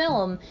within the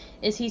film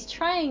is he's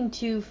trying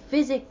to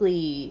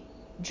physically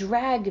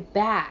drag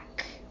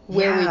back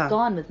where we've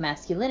gone with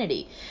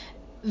masculinity.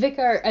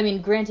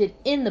 Granted,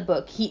 in the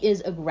book, he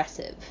is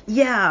aggressive.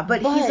 Yeah,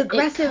 but he's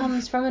aggressive. It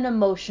comes from an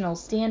emotional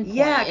standpoint.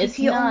 Yeah, because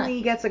he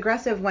only gets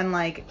aggressive when,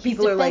 like,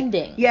 people are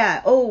defending. Like,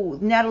 yeah, oh,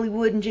 Natalie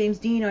Wood and James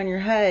Dean on your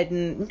head,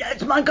 and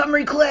that's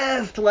Montgomery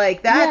Clift,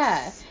 like,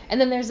 that's... Yeah. And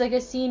then there's, like,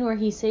 a scene where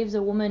he saves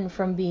a woman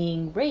from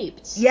being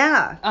raped.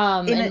 Yeah.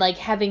 Like,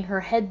 having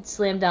her head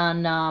slammed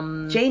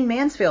on, Jane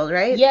Mansfield,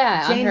 right?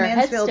 Yeah, Jane on her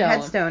Mansfield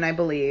headstone, I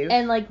believe.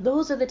 And, like,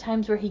 those are the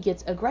times where he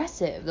gets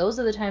aggressive. Those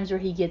are the times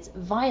where he gets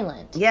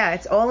violent. Yeah,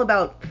 it's all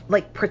about,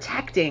 like,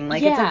 protecting.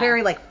 Like, it's a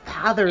very, like,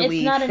 fatherly figure.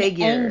 It's not an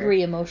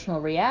angry,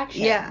 emotional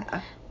reaction.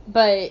 Yeah.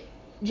 But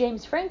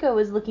James Franco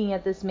is looking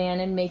at this man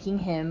and making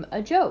him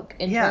a joke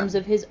in terms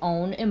of his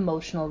own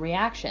emotional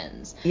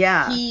reactions.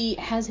 Yeah. He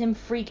has him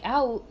freak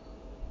out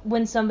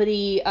when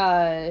somebody,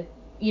 I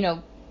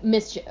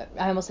almost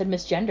said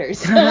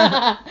misgenders.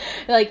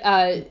 Like,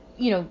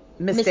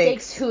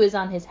 mistakes who is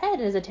on his head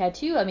as a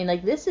tattoo. I mean,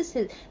 like,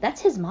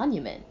 that's his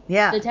monument.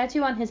 Yeah. The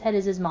tattoo on his head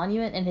is his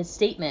monument and his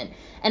statement,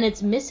 and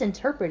it's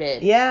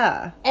misinterpreted.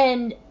 Yeah.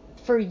 And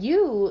for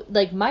you,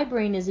 like, my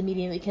brain is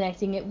immediately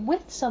connecting it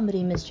with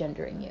somebody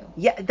misgendering you.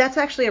 Yeah, that's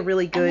actually a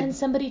really good... And then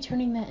somebody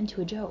turning that into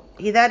a joke.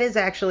 Yeah, that is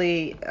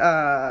actually...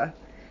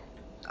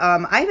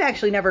 I've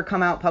actually never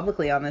come out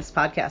publicly on this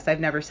podcast.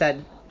 I've never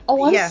said...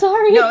 Oh, I'm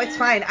sorry. No, it's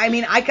fine. I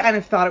mean, I kind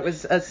of thought it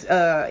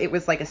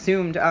was like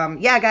assumed.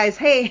 Yeah, guys,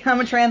 hey, I'm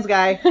a trans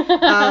guy.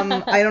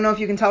 I don't know if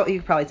you can tell. You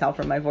can probably tell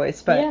from my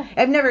voice, but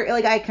I've never,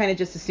 like, I kind of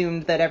just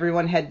assumed that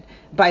everyone had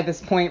by this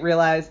point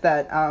realized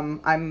that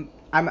I'm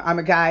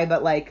a guy,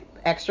 but like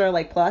extra,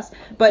 like plus.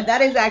 But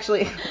that is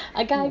actually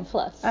a guy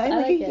plus. I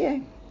like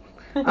it.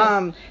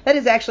 Yeah. That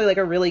is actually like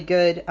a really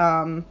good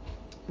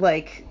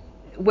like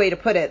way to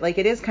put it. Like,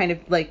 it is kind of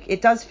like,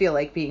 it does feel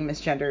like being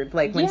misgendered,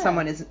 like when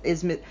someone is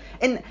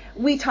and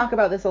we talk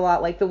about this a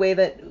lot, like the way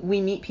that we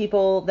meet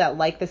people that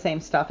like the same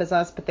stuff as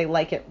us but they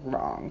like it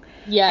wrong.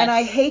 Yes. And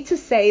I hate to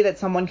say that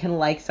someone can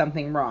like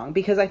something wrong,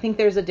 because I think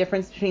there's a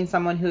difference between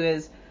someone who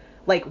is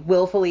like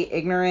willfully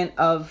ignorant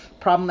of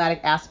problematic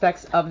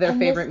aspects of their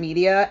favorite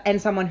media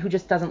and someone who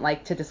just doesn't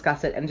like to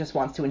discuss it and just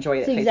wants to enjoy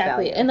it at face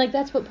value. And like,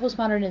 that's what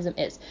postmodernism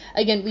is.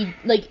 Again, we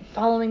like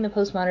following the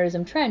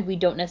postmodernism trend, we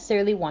don't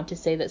necessarily want to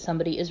say that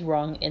somebody is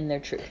wrong in their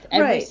truth.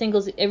 Every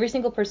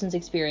single person's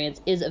experience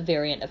is a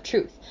variant of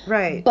truth.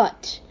 Right.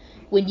 But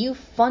when you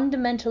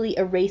fundamentally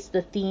erase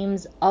the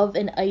themes of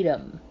an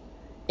item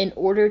in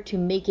order to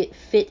make it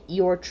fit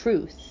your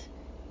truth,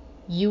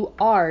 you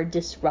are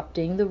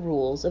disrupting the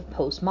rules of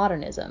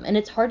postmodernism. And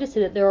it's hard to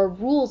say that there are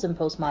rules in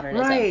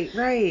postmodernism.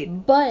 Right.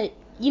 But,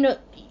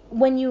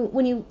 when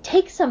you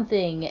take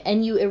something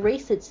and you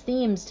erase its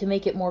themes to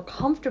make it more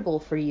comfortable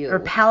for you, or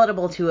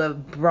palatable to a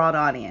broad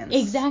audience.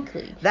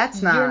 Exactly.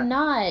 That's not...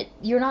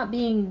 You're not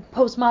being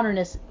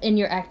postmodernist in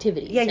your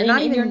activities. Yeah,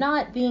 you're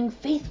not being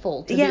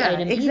faithful to the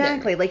item either.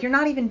 Exactly. Like, you're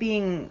not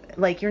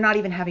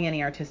even having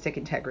any artistic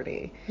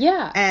integrity.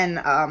 Yeah. And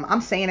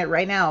I'm saying it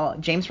right now,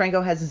 James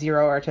Franco has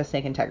zero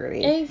artistic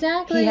integrity.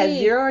 Exactly. He has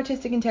zero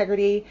artistic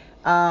integrity.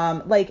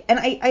 And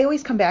I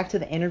always come back to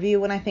the interview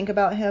when I think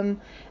about him.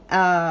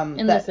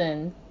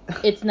 Listen,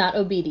 It's not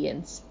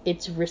obedience.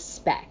 It's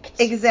respect.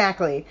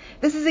 Exactly.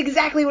 This is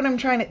exactly what I'm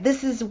trying to...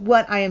 This is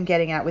what I am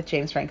getting at with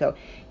James Franco.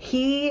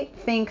 He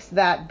thinks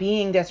that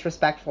being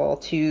disrespectful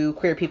to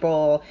queer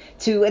people,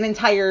 to an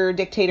entire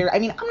dictator... I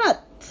mean, I'm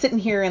not sitting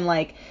here and,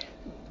 like...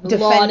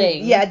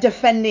 Lauding. Yeah,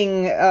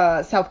 defending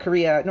South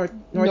Korea,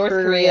 North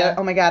Korea.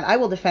 Oh my God, I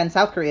will defend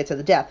South Korea to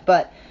the death,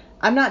 but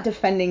I'm not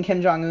defending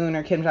Kim Jong-un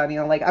or Kim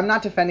Jong-il. Like, I'm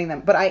not defending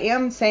them, but I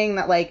am saying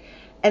that, like,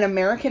 an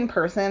American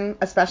person,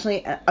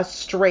 especially a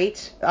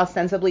straight,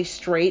 ostensibly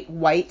straight,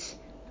 white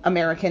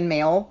American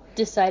male,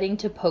 deciding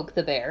to poke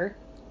the bear.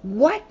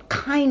 What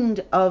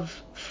kind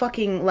of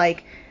fucking,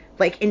 like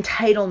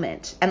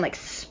entitlement and, like,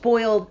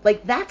 spoiled,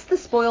 like, that's the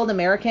spoiled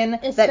American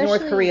that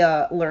North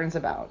Korea learns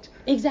about.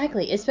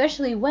 Exactly,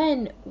 especially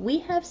when we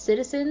have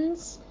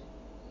citizens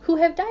who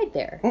have died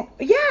there.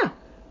 Yeah.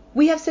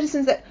 We have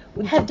citizens that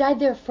have died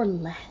there for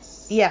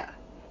less. Yeah.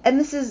 And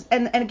this is,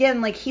 and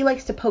again, like, he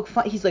likes to poke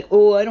fun. He's like,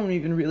 oh, I don't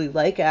even really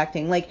like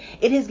acting. Like,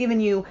 it has given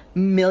you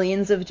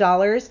millions of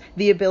dollars,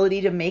 the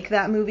ability to make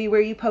that movie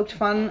where you poked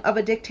fun of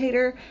a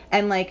dictator,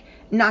 and, like,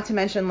 not to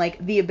mention,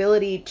 like, the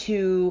ability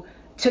to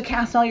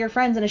cast all your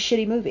friends in a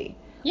shitty movie.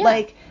 Yeah.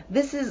 Like,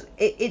 this is,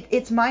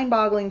 it's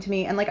mind-boggling to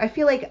me, and, like, I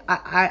feel like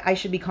I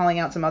should be calling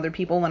out some other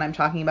people when I'm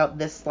talking about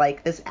this,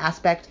 like, this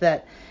aspect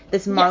that,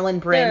 this Marlon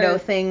Brando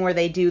thing where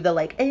they do the,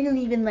 like, I don't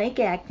even like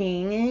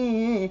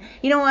acting.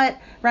 You know what,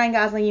 Ryan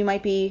Gosling, you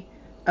might be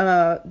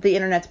the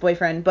internet's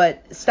boyfriend,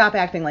 but stop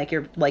acting like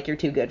you're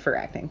too good for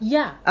acting.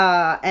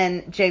 Yeah.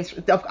 And James,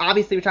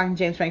 obviously we're talking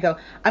James Franco.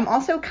 I'm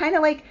also kind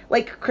of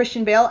like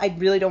Christian Bale. I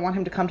really don't want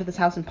him to come to this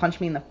house and punch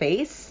me in the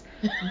face.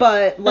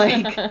 But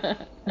like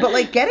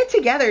get it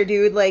together,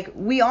 dude. Like,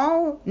 we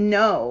all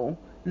know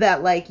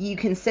that, like, you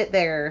can sit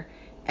there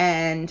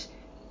and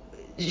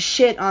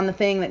shit on the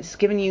thing that's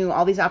given you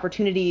all these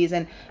opportunities,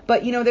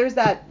 but you know, there's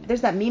that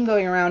meme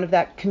going around of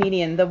that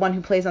comedian, the one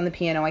who plays on the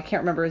piano. I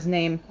can't remember his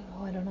name.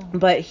 Oh, I don't know.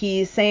 But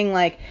he's saying,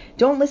 like,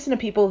 don't listen to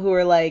people who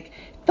are like,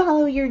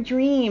 follow your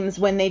dreams,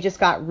 when they just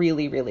got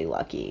really, really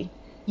lucky.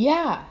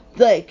 Yeah.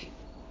 Like,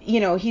 you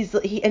know,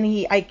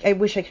 I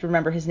wish I could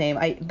remember his name.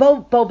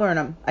 Bo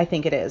Burnham, I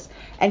think it is.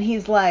 And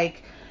he's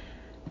like,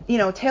 you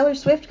know, Taylor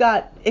Swift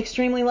got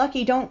extremely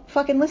lucky. Don't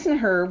fucking listen to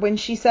her when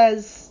she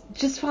says,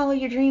 just follow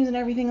your dreams and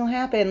everything will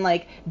happen.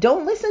 Like,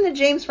 don't listen to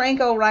James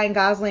Franco, Ryan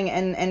Gosling,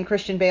 and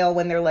Christian Bale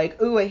when they're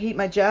like, ooh, I hate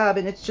my job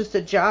and it's just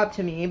a job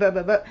to me. Blah,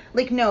 blah, blah.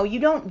 Like, no, you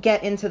don't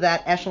get into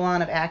that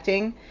echelon of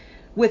acting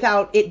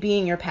without it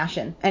being your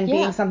passion and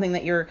being something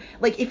that you're,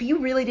 like, if you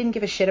really didn't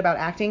give a shit about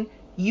acting,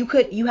 you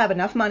have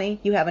enough money,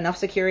 you have enough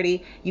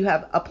security, you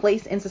have a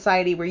place in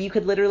society where you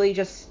could literally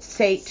just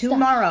say,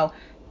 tomorrow,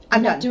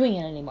 I'm not doing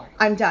it anymore.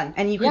 I'm done.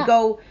 And you could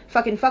go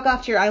fucking fuck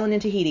off to your island in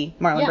Tahiti,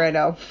 Marlon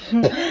Brando.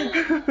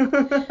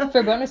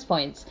 For bonus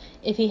points,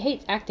 if he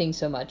hates acting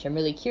so much, I'm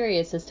really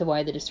curious as to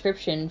why the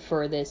description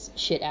for this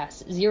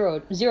shit-ass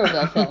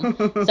Zeroville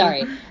film...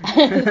 Sorry.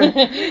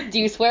 Do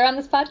you swear on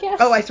this podcast?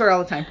 Oh, I swear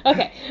all the time.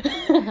 Okay.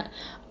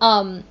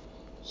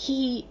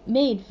 He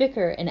made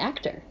Vicar an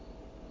actor.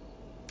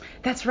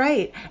 That's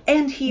right.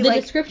 And the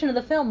description of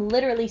the film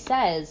literally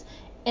says,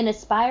 an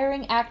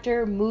aspiring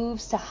actor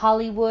moves to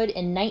Hollywood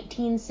in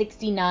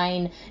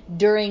 1969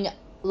 during,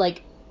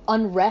 like,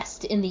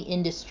 unrest in the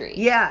industry.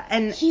 Yeah,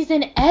 and he's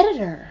an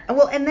editor.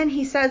 Well, and then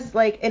he says,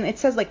 like, and it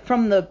says, like,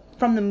 from the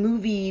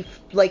movie,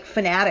 like,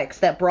 fanatics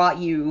that brought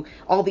you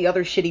all the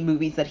other shitty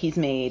movies that he's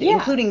made,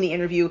 including The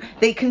Interview.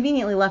 They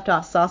conveniently left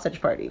off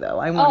Sausage Party, though.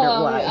 I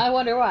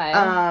wonder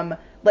why.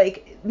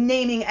 Like,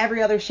 naming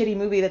every other shitty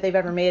movie that they've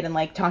ever made and,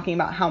 like, talking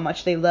about how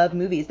much they love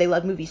movies. They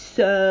love movies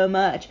so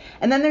much.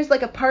 And then there's,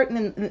 like, a part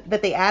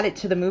that they added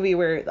to the movie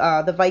where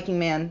the Viking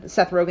man,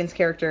 Seth Rogen's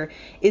character,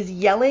 is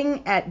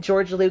yelling at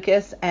George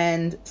Lucas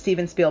and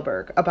Steven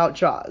Spielberg about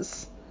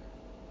Jaws.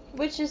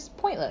 Which is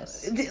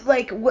pointless.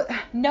 Like, what?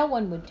 No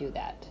one would do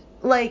that.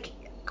 Like,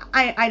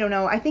 I don't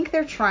know. I think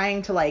they're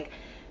trying to, like,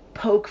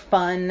 poke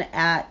fun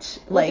at,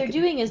 like... What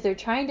they're doing is they're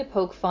trying to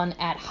poke fun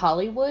at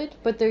Hollywood,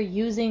 but they're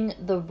using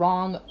the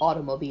wrong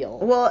automobile.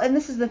 Well, and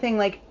this is the thing,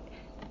 like,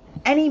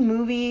 any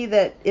movie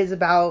that is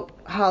about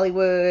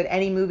Hollywood,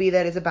 any movie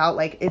that is about,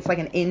 like, it's like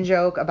an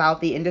in-joke about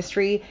the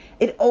industry,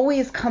 it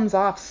always comes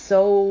off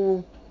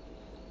so...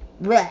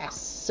 bleh.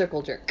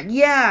 Circle jerk.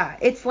 Yeah,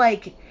 it's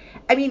like...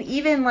 I mean,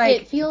 even,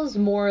 like... It feels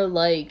more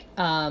like,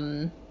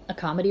 a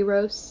comedy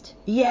roast.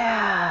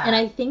 Yeah. And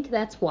I think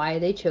that's why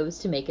they chose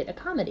to make it a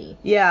comedy.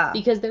 Yeah.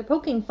 Because they're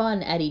poking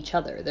fun at each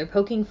other. They're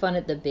poking fun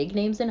at the big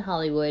names in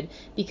Hollywood,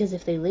 because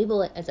if they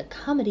label it as a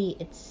comedy,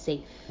 it's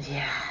safe.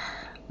 Yeah.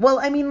 Well,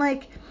 I mean,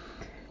 like,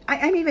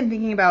 I'm even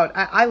thinking about,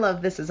 I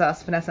love This Is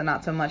Us, Vanessa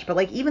not so much, but,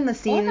 like, even the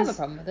scenes... I don't have a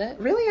problem with it.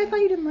 Really? I thought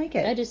you didn't like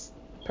it. I just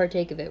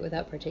partake of it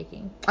without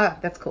partaking. Ah,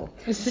 that's cool.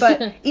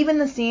 But even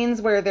the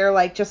scenes where they're,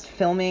 like, just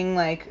filming,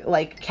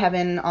 like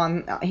Kevin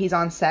he's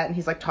on set and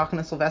he's, like, talking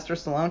to Sylvester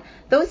Stallone,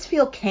 those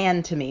feel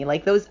canned to me.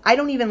 Like, those, I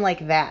don't even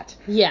like that.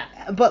 Yeah.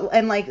 But,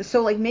 and, like,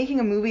 so, like,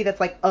 making a movie that's,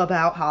 like,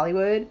 about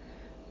Hollywood,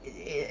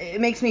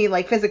 it makes me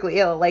like physically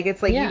ill. Like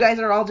it's like Yeah. you guys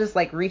are all just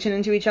like reaching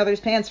into each other's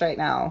pants right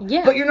now.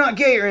 Yeah. But you're not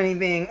gay or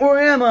anything. Or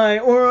am I?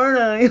 Or aren't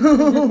I?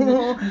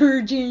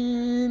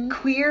 Virgin.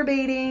 Queer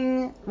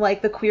baiting,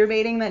 like the queer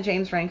baiting that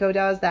James Franco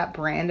does, that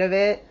brand of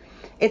it.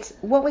 It's,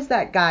 what was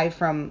that guy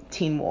from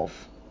Teen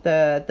Wolf?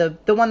 The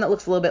one that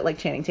looks a little bit like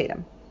Channing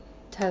Tatum.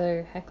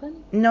 Tyler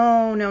Hoechlin?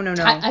 No.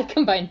 I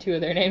combined two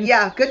of their names.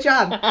 Yeah, good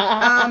job.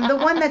 The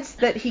one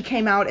that he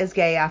came out as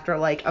gay after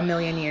like a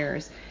million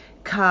years.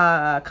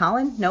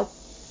 Colin? Nope.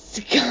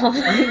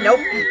 Nope.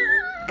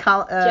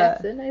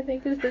 Jackson, I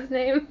think is his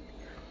name.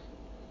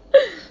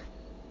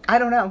 I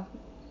don't know.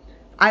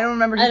 I don't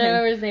remember his name. I don't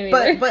remember his name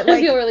either. But I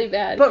like, feel really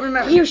bad. But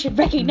remember, you should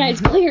recognize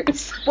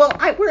queers. Well,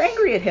 we're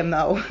angry at him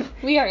though.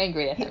 We are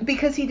angry at him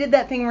because he did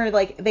that thing where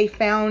like they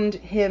found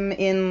him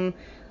in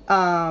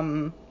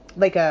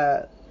like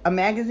a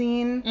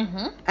magazine,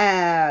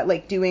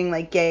 like doing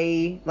like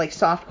gay, like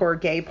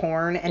softcore gay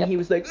porn, and he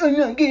was like, I'm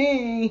not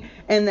gay,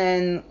 and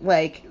then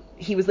like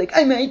he was like,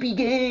 I might be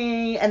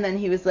gay, and then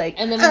he was like,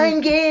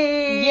 I'm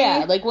gay.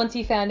 Yeah, like once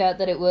he found out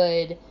that it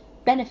would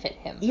benefit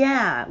him.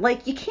 Yeah,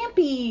 like you can't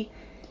be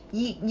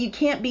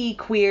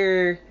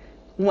queer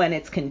when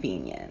it's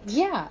convenient.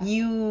 Yeah.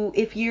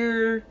 If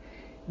you're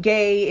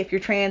gay, if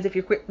you're trans, if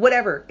you're queer,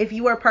 whatever, if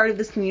you are part of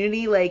this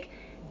community, like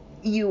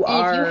if you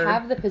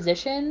have the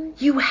position,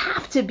 you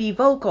have to be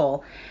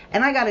vocal.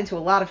 And I got into a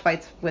lot of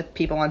fights with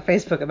people on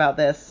Facebook about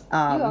this. You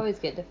always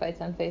get into fights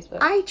on Facebook.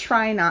 I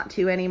try not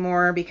to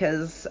anymore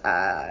because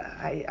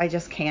I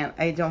just can't.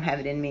 I don't have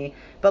it in me.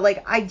 But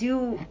like I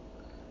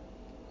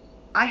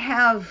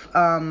have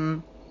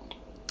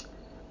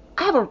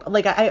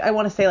I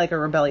want to say like a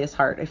rebellious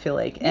heart, I feel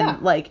like.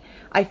 And like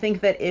I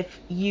think that if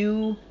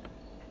you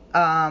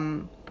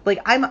like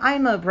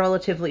I'm a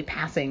relatively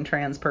passing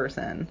trans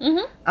person.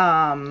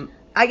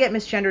 I get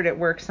misgendered at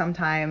work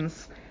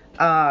sometimes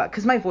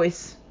cuz my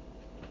voice,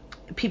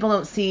 people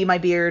don't see my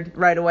beard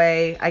right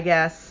away, I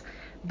guess.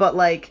 But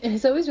like, and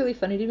it's always really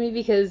funny to me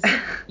because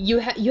you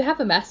have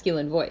a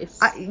masculine voice.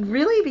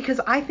 Really? Because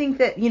I think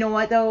that, you know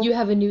what though? You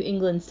have a New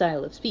England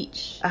style of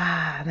speech.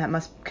 That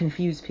must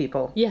confuse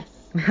people. Yes.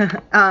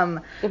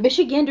 The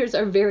Michiganders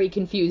are very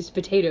confused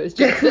potatoes,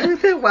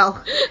 Jackson.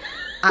 Well,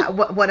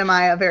 what am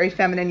I, a very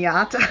feminine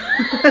yacht?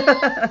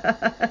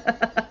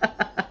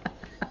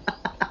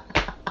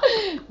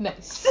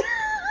 Nice.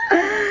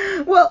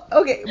 Well,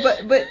 okay,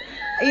 but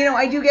you know,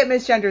 I do get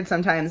misgendered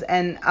sometimes,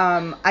 and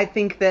I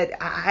think that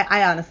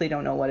I honestly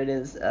don't know what it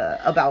is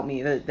about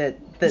me that.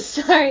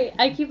 Sorry,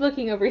 I keep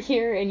looking over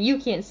here, and you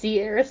can't see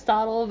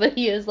Aristotle, but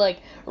he is like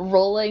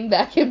rolling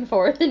back and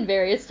forth in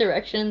various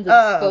directions,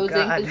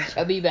 exposing his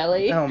chubby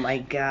belly. Oh my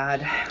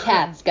God.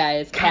 Cats,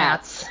 guys,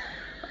 cats.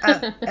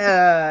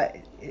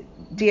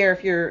 Dear,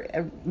 if you're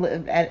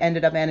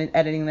ended up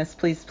editing this,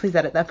 please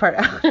edit that part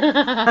out.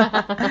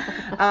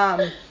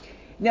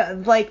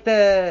 No, like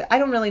I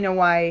don't really know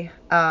why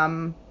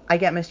I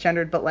get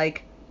misgendered, but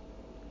like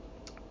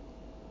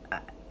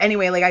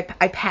anyway, like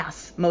I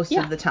pass most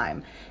of the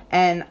time,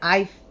 and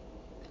I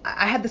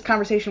had this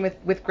conversation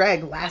with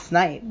Greg last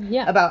night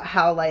about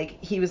how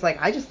like he was like,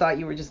 I just thought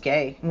you were just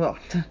gay. Well,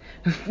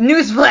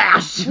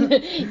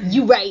 newsflash.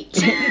 You right.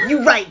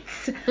 You right.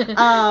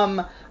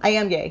 I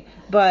am gay,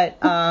 but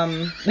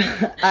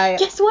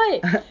Guess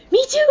what?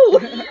 Me too.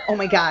 Oh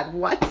my God,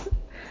 what?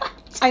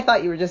 I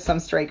thought you were just some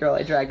straight girl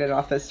I dragged it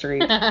off the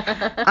street.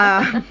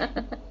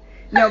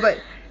 No, but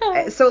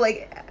so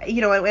like,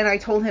 you know, and I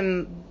told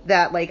him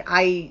that like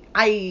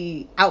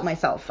I out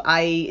myself,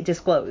 I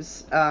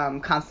disclose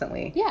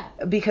constantly. Yeah.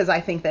 Because I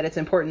think that it's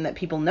important that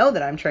people know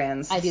that I'm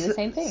trans. I do the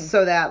same thing.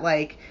 So that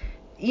like,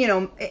 you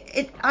know,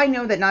 I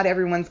know that not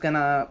everyone's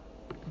gonna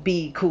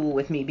be cool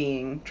with me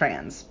being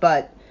trans,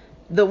 but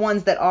the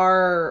ones that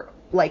are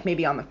like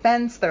maybe on the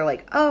fence, they're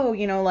like, oh,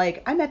 you know,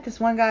 like I met this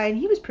one guy and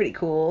he was pretty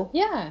cool.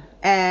 Yeah.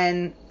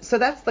 And so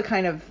that's the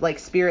kind of like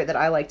spirit that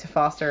I like to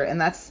foster,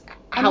 and that's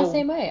I'm the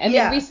same way. I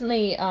mean,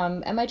 recently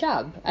at my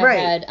job, I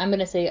had, I'm going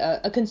to say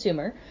a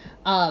consumer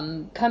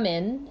come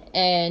in,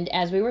 and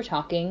as we were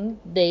talking,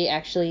 they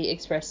actually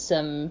expressed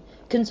some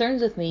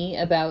concerns with me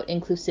about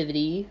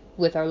inclusivity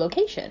with our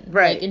location.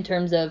 Right. Like in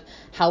terms of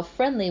how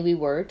friendly we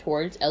were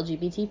towards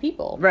LGBT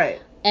people.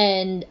 Right.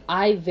 And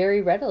I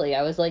very readily,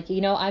 I was like,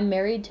 you know, I'm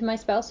married to my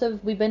spouse.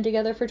 We've been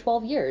together for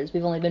 12 years.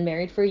 We've only been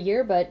married for a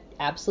year, but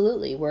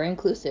absolutely, we're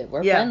inclusive.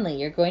 We're friendly.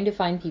 You're going to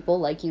find people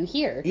like you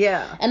here.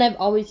 Yeah. And I've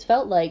always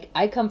felt like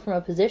I come from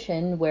a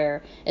position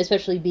where,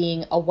 especially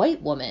being a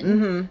white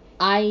woman,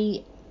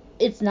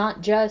 it's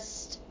not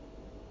just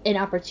an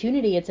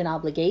opportunity, it's an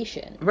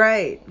obligation.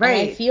 Right, right.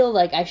 And I feel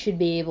like I should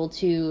be able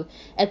to,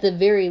 at the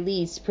very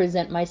least,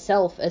 present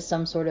myself as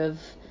some sort of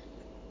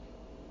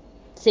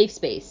safe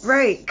space.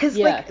 Right, because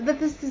like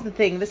this is the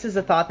thing. This is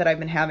a thought that I've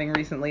been having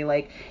recently.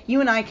 Like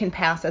you and I can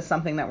pass as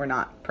something that we're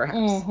not,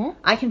 perhaps.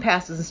 I can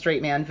pass as a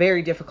straight man.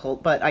 Very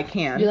difficult, but I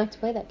can. You like to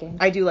play that game.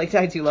 I do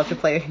love to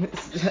play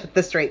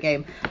the straight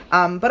game.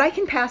 But I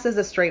can pass as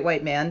a straight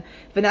white man.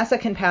 Vanessa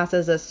can pass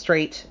as a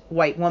straight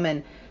white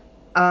woman.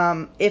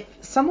 If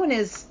someone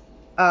is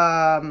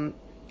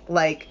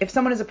Like, if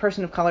someone is a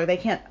person of color, they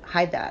can't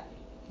hide that.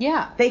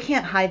 Yeah. They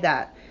can't hide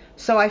that.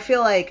 So I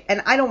feel like,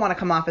 and I don't want to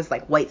come off as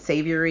like white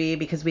saviory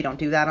because we don't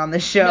do that on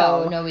this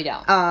show. No, we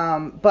don't.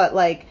 But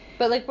like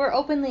we're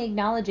openly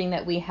acknowledging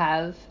that we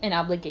have an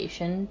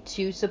obligation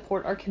to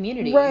support our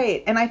community.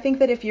 Right. And I think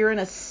that if you're in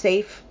a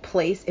safe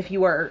place, if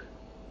you are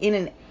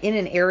in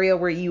an area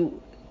where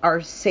you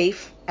are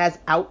safe as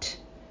out,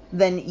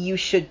 then you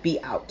should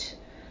be out.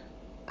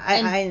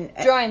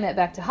 Drawing that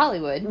back to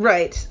Hollywood.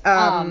 Right.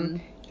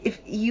 If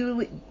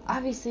you...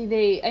 Obviously,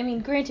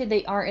 granted,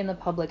 they are in the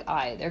public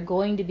eye. They're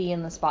going to be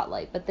in the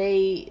spotlight, but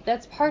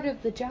that's part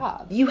of the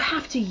job. You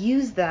have to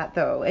use that,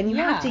 though, and you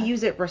have to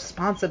use it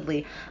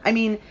responsibly. I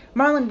mean,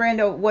 Marlon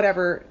Brando,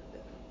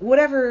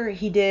 whatever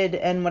he did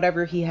and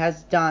whatever he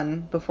has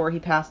done before he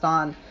passed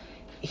on,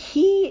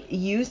 he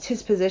used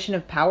his position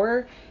of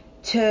power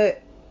to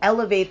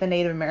elevate the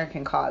Native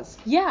American cause.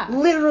 Yeah.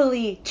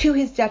 Literally to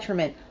his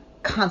detriment,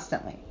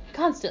 constantly.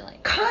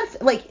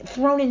 Like,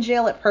 thrown in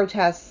jail at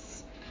protests.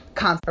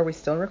 Are we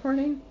still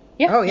recording?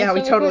 Yeah. Oh, yeah,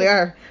 we totally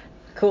are.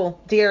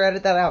 Cool. Dear,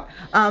 edit that out.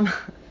 And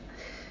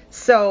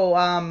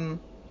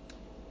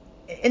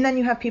then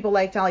you have people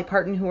like Dolly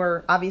Parton, who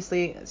are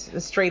obviously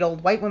a straight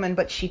old white woman,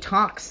 but she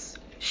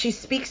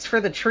speaks for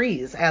the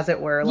trees, as it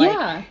were.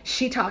 Like,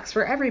 she talks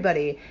for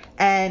everybody.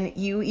 And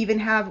you even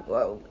have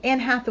Anne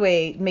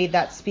Hathaway made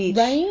that speech.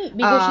 Right?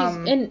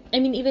 Because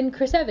even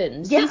Chris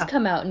Evans, he's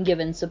come out and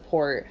given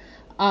support.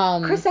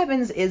 Chris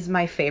Evans is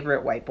my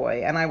favorite white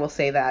boy, and I will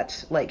say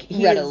that, like,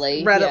 he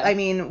readily. Yeah. I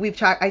mean,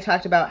 I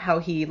talked about how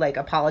he, like,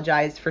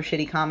 apologized for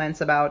shitty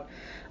comments about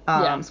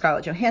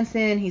Scarlett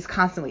Johansson. He's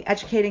constantly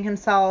educating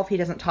himself. He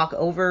doesn't talk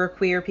over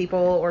queer people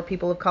or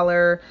people of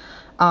color.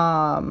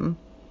 Go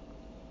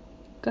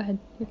ahead,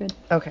 you're good.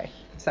 Okay,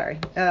 sorry.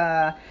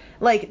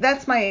 Like,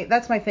 that's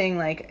my thing.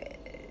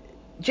 Like,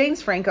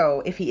 James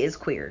Franco, if he is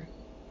queer.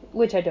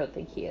 Which I don't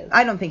think he is.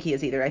 I don't think he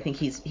is either. I think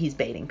he's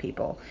baiting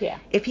people. Yeah.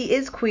 If he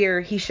is queer,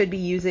 he should be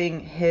using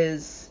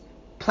his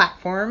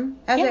platform,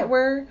 as it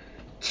were,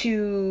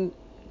 to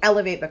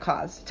elevate the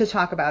cause, to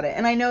talk about it.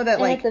 And I know that,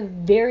 like... at the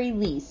very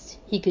least,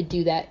 he could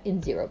do that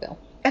in Zeroville.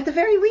 At the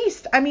very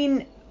least. I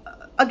mean,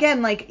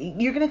 again, like,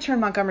 you're going to turn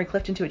Montgomery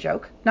Clift into a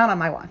joke? Not on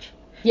my watch.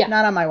 Yeah.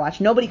 Not on my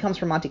watch. Nobody comes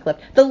from Monty Clift.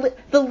 The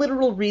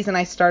literal reason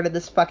I started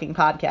this fucking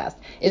podcast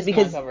is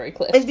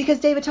because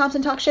David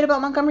Thompson talks shit about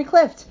Montgomery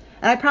Clift.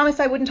 And I promised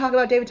I wouldn't talk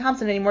about David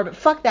Thompson anymore, but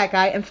fuck that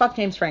guy and fuck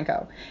James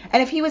Franco.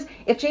 And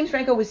if James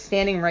Franco was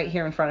standing right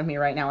here in front of me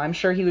right now, I'm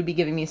sure he would be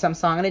giving me some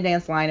song and a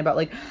dance line about,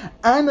 like,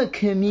 I'm a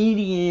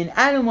comedian,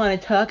 I don't want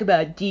to talk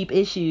about deep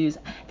issues.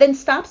 Then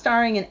stop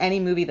starring in any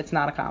movie that's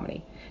not a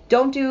comedy.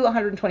 Don't do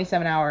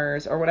 127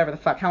 hours or whatever the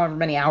fuck, however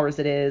many hours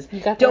it is.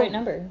 You got the right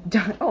number.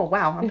 Oh,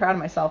 wow, I'm proud of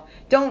myself.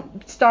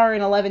 Don't star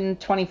in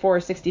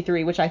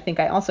 11/24/63, which I think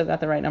I also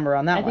got the right number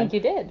on that one. I think you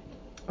did.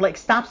 Like,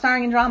 stop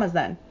starring in dramas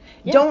then.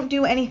 Yeah. Don't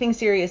do anything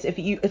serious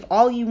if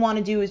all you want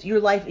to do is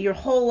your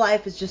whole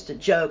life is just a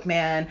joke,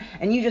 man,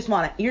 and you're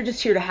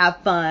just here to have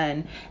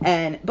fun,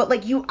 but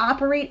like, you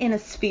operate in a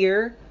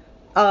sphere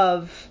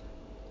of,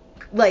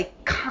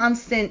 like,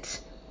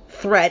 constant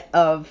threat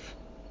of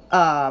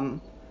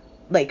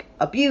like,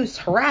 abuse,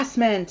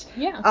 harassment.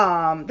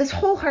 Yeah. This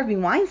whole Harvey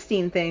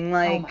Weinstein thing,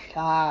 like, oh my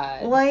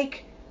god.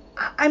 Like,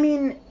 I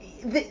mean,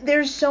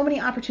 there's so many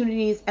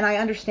opportunities, and I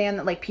understand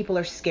that, like, people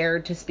are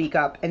scared to speak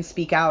up and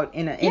speak out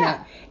in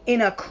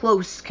a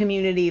close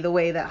community the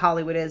way that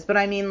Hollywood is. But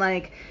I mean,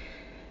 like,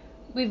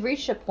 we've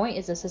reached a point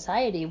as a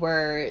society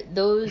where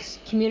those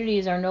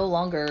communities are no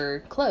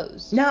longer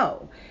closed.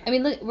 No. I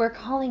mean, look, we're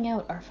calling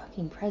out our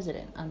fucking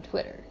president on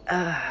Twitter.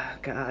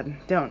 God,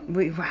 don't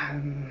we?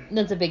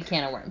 That's a big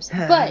can of worms.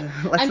 But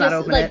let's not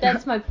open it.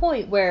 That's my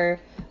point, where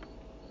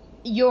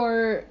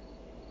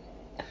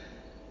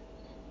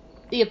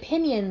the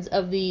opinions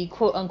of the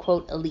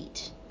quote-unquote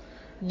elite,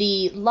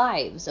 the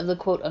lives of the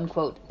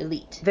quote-unquote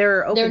elite.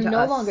 They're open to no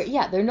us. longer,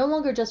 they're no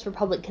longer just for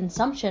public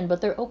consumption, but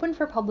they're open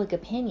for public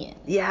opinion.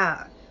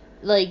 Yeah.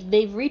 Like,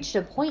 they've reached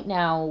a point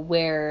now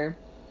where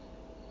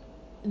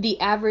the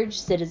average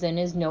citizen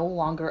is no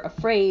longer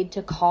afraid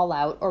to call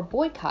out or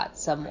boycott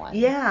someone.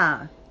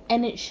 Yeah.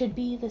 And it should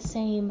be the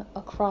same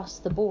across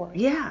the board.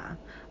 Yeah.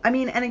 I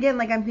mean, and again,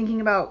 like, I'm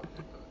thinking about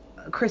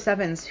Chris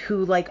Evans,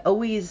 who, like,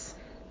 always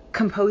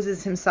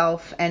composes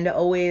himself and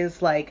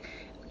always, like,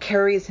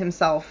 carries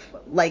himself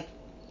like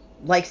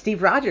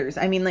Steve Rogers.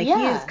 I mean, like, he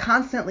is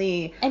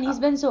constantly... And he's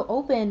been so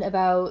open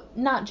about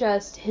not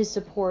just his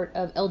support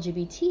of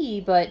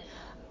LGBT, but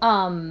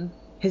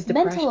his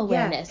mental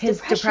awareness,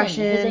 his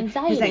depression,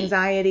 his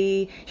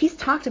anxiety. He's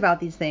talked about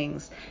these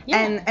things.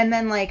 Yeah. And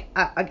then, like,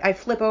 I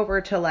flip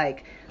over to,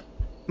 like,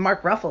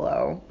 Mark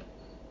Ruffalo,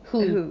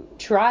 who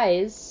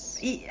tries,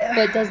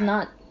 but does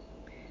not.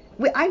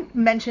 I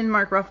mentioned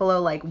Mark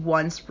Ruffalo, like,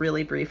 once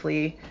really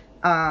briefly,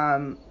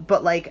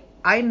 but, like,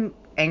 I'm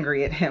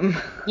angry at him.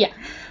 Yeah.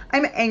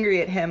 I'm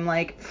angry at him,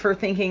 like, for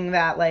thinking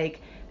that,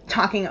 like,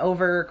 talking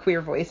over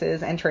queer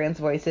voices and trans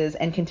voices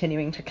and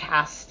continuing to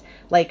cast,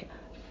 like,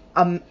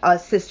 a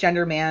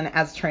cisgender man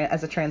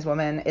as a trans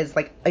woman is,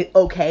 like,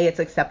 okay, it's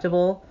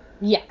acceptable.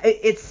 Yeah.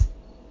 It's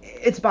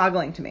it's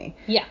boggling to me.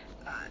 Yeah.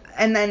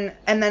 And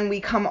then we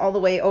come all the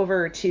way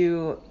over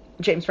to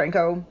James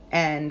Franco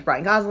and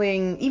Ryan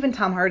Gosling, even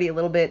Tom Hardy a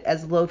little bit,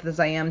 as loath as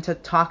I am to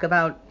talk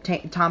about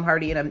Tom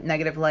Hardy in a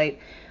negative light.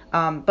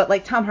 But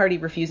like Tom Hardy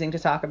refusing to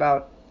talk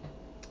about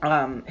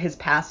his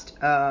past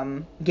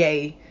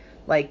gay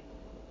like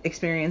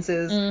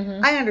experiences.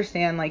 Mm-hmm. I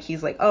understand, like,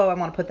 he's like, oh, I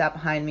want to put that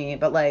behind me,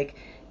 but like,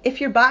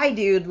 if you're bi,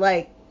 dude,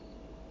 like,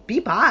 be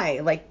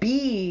bi, like,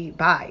 be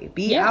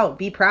out,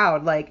 be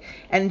proud, like.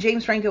 And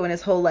James Franco and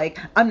his whole like,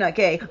 I'm not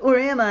gay, or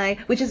am I,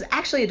 which is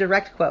actually a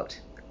direct quote.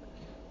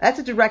 That's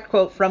a direct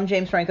quote from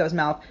James Franco's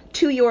mouth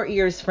to your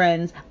ears,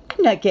 friends.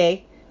 I'm not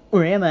gay,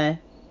 or am I?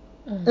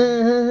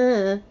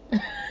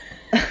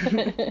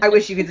 I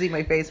wish you could see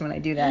my face when I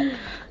do that.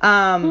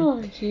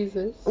 Oh,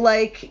 Jesus.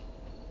 Like,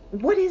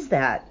 what is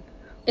that?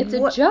 It's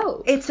a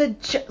joke.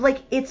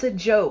 It's a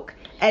joke.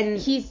 And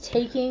he's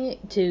taking,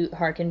 to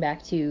harken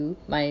back to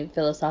my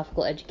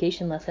philosophical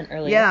education lesson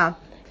earlier. Yeah.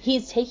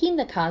 He's taking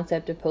the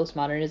concept of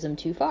postmodernism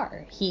too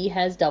far. He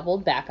has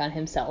doubled back on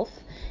himself,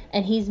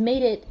 and he's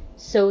made it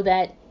so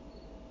that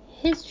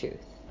his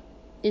truth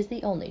is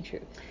the only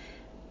truth.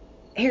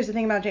 Here's the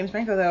thing about James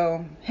Franco,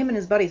 though. Him and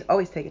his buddies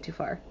always take it too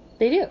far.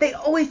 They do. They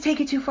always take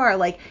it too far.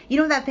 Like,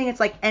 you know that thing, it's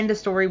like end of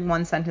story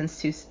one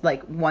sentence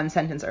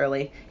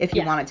early if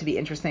you want it to be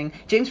interesting.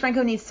 James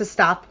Franco needs to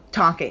stop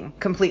talking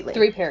completely.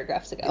 3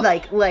 paragraphs ago.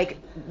 Like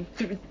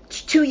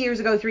 2 years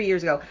ago, 3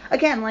 years ago.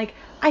 Again, like,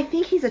 I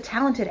think he's a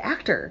talented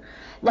actor.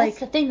 Like, that's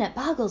the thing that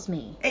boggles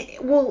me.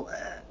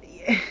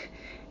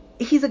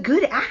 He's a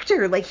good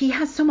actor. Like, he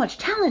has so much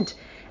talent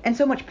and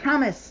so much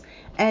promise.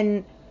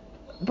 But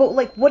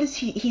like, what is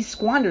he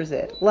squanders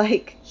it.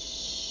 Like,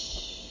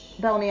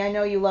 Bellamy, I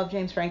know you love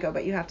James Franco,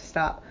 but you have to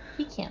stop.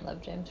 He can't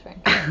love James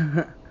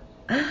Franco.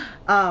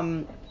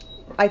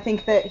 I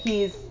think that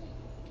he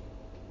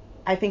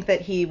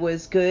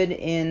was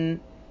good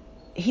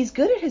he's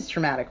good at his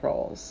dramatic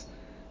roles.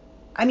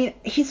 I mean,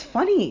 he's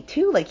funny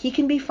too. Like, he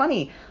can be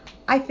funny.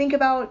 I think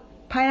about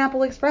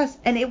Pineapple Express,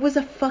 and it was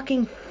a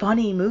fucking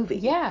funny movie.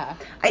 Yeah.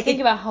 I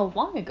think about how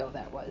long ago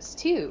that was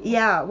too.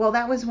 Yeah, well,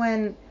 that was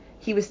when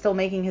he was still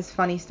making his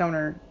funny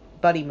stoner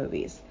buddy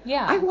movies.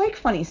 Yeah. I like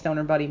funny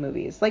stoner buddy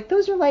movies. Like,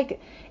 those are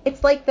like,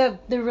 it's like they're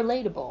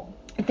relatable.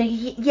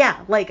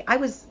 Like, I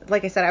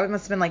said, I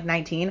must have been like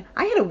 19.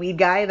 I had a weed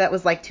guy that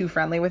was like too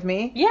friendly with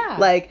me. Yeah.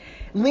 Like,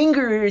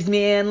 lingerers,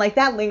 man. Like,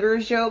 that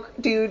lingerers joke,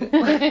 dude.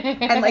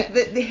 And like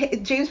the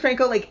James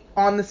Franco, like,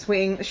 on the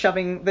swing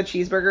shoving the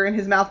cheeseburger in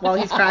his mouth while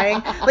he's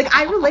crying. Like,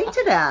 I relate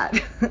to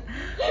that.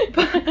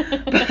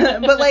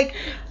 but like,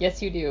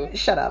 yes, you do.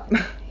 Shut up.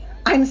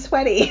 I'm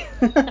sweaty.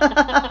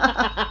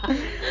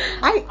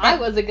 I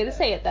wasn't gonna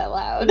say it that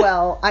loud.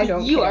 Well, I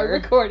don't care. You are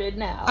recorded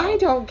now. I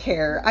don't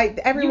care.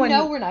 Everyone. You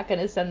know we're not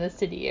gonna send this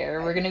to the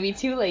air. We're gonna be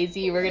too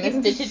lazy. We're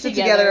gonna stitch it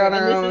together on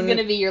our own. This is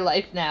gonna be your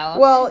life now.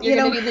 Well, you're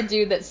gonna be the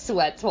dude that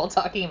sweats while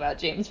talking about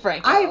James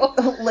Franco.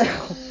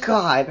 Oh,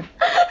 God.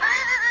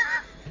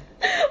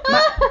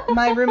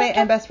 My roommate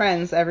and best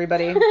friends,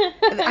 everybody.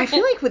 I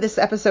feel like this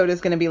episode is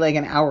going to be like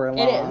an hour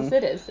long.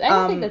 It is. I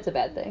don't think that's a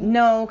bad thing.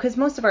 No, because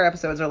most of our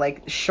episodes are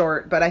like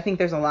short, but I think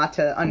there's a lot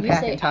to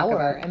unpack and talk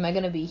about. Am I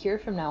going to be here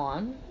from now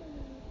on?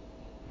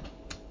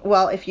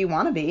 Well, if you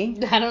want to be.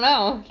 I don't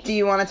know. Do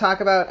you want to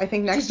talk about, I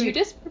think next week? Did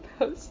you just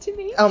propose to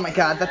me? Oh my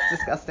God, that's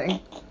disgusting.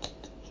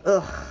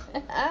 Ugh.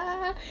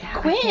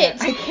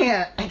 Quit.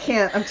 I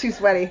can't. I'm too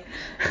sweaty.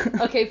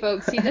 Okay,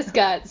 folks, he just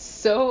got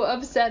so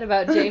upset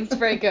about James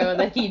Franco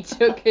that he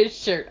took his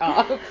shirt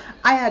off.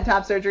 I had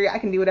top surgery. I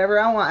can do whatever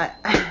I want.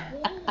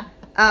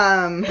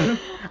 I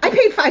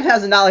paid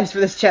 $5,000 for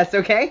this chest,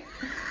 okay?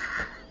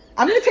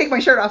 I'm going to take my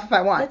shirt off if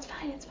I want. That's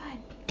fine. It's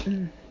fine.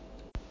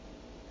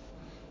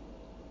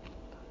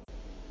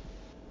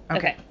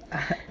 Okay.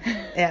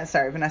 Yeah,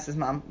 sorry. Vanessa's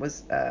mom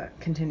was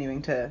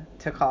continuing to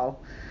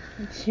call.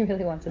 She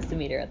really wants us to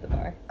meet her at the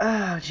bar.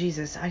 Oh,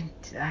 Jesus. I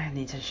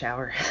need to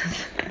shower.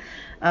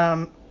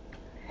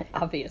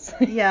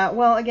 Obviously. Yeah,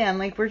 well, again,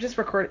 like, we're just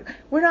recording.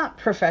 We're not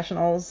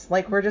professionals.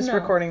 Like, we're just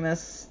recording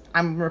this.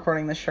 I'm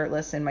recording this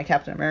shirtless in my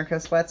Captain America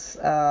sweats.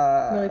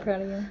 Really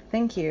proud of you.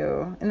 Thank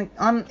you. In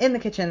the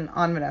kitchen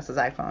on Vanessa's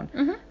iPhone.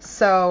 Mm-hmm.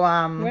 So,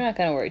 we're not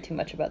going to worry too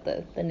much about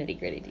the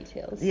nitty-gritty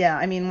details. Yeah,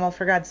 I mean, well,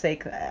 for God's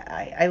sake,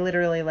 I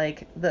literally,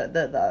 like,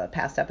 the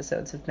past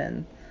episodes have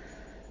been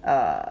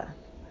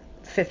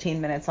 15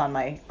 minutes on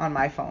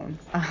my phone.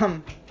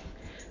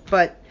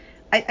 But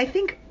I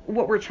think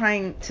what we're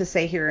trying to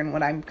say here, and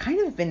what I'm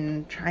kind of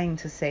been trying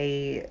to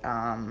say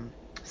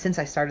since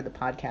I started the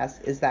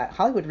podcast, is that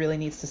Hollywood really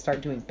needs to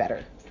start doing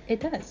better.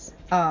 It does.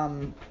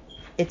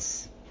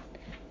 It's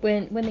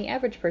when the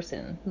average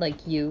person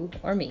like you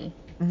or me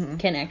mm-hmm.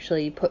 can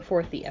actually put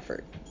forth the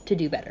effort to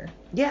do better.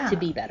 Yeah. To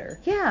be better.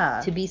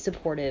 Yeah. To be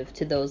supportive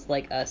to those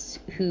like us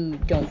who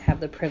don't have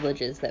the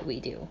privileges that we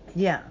do.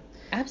 Yeah.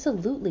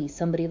 Absolutely,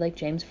 somebody like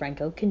James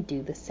Franco can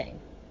do the same.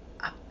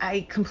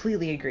 I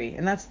completely agree.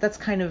 And that's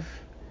kind of,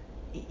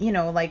 you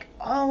know, like,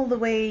 all the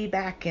way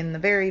back in the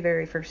very,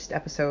 very first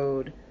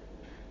episode,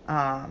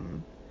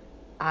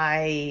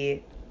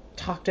 I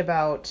talked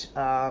about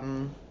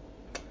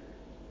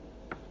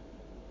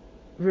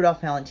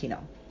Rudolph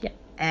Valentino. Yeah.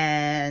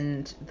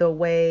 And the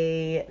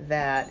way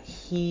that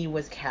he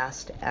was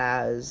cast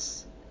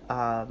as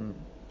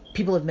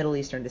people of Middle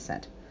Eastern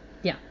descent.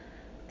 Yeah.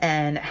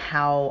 And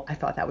how I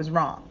thought that was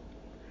wrong.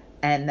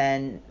 And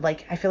then,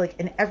 like, I feel like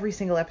in every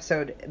single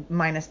episode,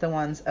 minus the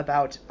ones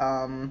about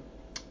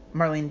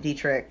Marlene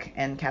Dietrich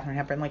and Katharine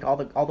Hepburn, like all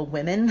the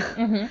women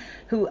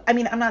who, I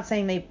mean, I'm not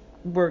saying they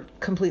were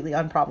completely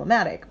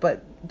unproblematic,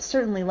 but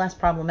certainly less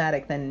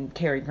problematic than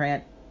Cary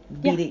Grant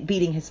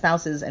beating his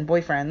spouses and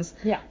boyfriends.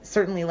 Yeah.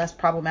 Certainly less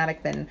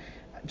problematic than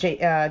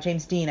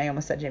James Dean. I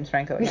almost said James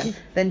Franco again.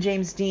 Than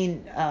James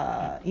Dean,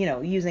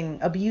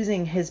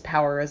 abusing his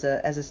power as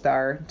a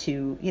star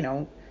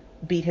to,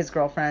 beat his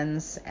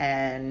girlfriends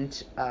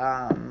and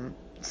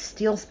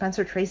steal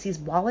Spencer Tracy's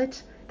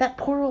wallet. That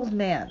poor old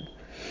man.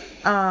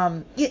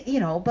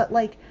 But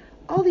like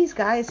all these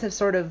guys have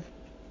sort of,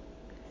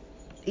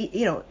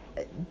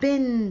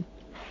 been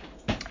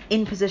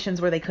in positions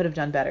where they could have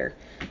done better.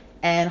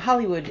 And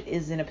Hollywood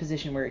is in a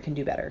position where it can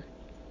do better.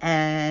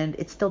 And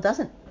it still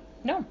doesn't.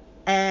 No.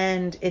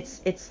 And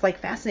it's like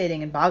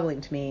fascinating and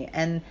boggling to me.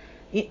 And,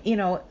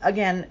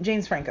 again,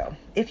 James Franco,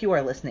 if you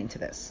are listening to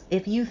this,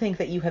 if you think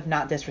that you have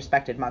not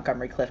disrespected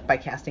Montgomery Clift by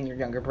casting your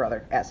younger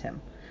brother as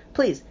him,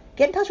 please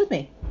get in touch with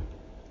me.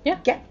 Yeah.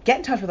 Get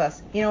in touch with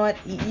us. You know what?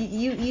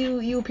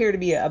 You appear to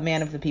be a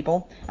man of the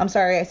people. I'm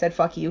sorry I said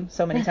fuck you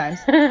so many times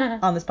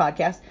on this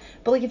podcast.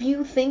 But like, if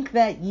you think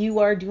that you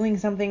are doing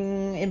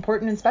something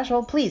important and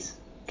special, please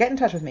get in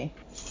touch with me.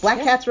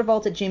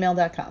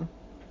 blackcatsrevolt@gmail.com.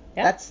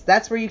 Yeah.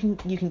 That's where you can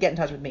get in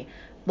touch with me.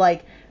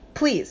 Like,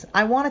 please,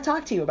 I want to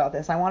talk to you about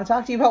this. I want to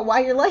talk to you about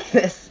why you're like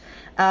this.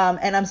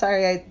 And I'm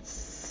sorry I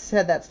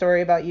said that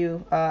story about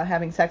you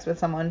having sex with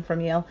someone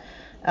from Yale.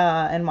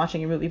 And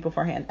watching your movie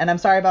beforehand. And I'm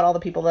sorry about all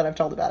the people that I've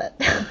told about it.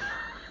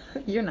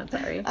 You're not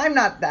sorry. I'm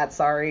not that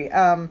sorry.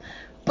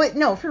 But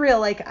no, for real,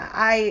 like,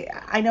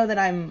 I know that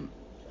I'm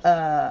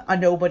a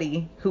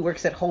nobody who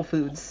works at Whole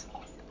Foods.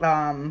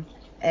 And,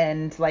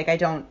 like, I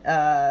don't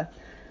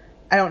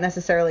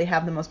necessarily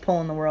have the most pull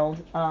in the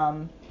world.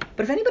 But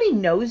if anybody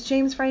knows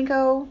James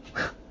Franco,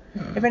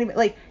 if anybody,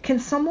 like, can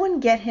someone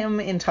get him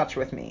in touch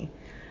with me?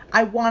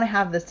 I want to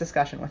have this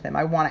discussion with him.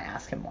 I want to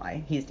ask him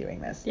why he's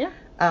doing this. Yeah.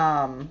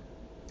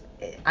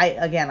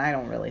 I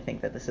don't really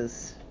think that this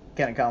is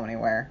gonna go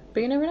anywhere.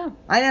 But you never know.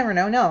 I never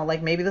know. No,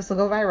 like, maybe this will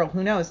go viral.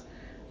 Who knows?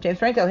 James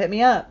Franco, hit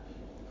me up.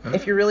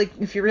 If you're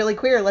really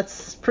queer,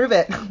 let's prove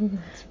it.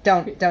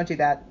 Don't do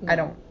that. No. I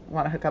don't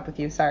want to hook up with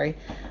you. Sorry.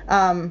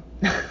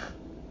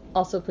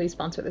 Also, please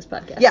sponsor this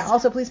podcast. Yeah.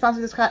 Also, please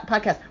sponsor this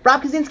podcast.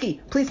 Rob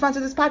Kaczynski, please sponsor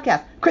this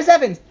podcast. Chris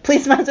Evans,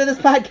 please sponsor this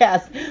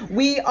podcast.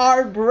 We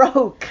are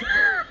broke.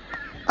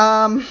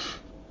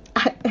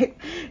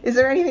 Is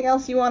there anything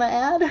else you want to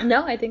add?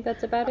 No, I think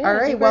that's about it. All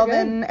right. Well,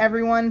 then,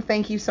 everyone,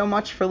 thank you so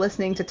much for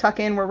listening to Tuck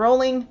In. We're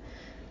rolling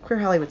Queer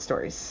Hollywood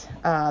Stories.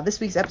 This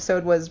week's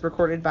episode was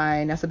recorded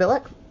by Nessa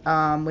Billick,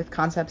 with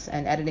concepts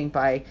and editing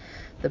by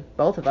the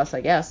both of us,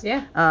 I guess.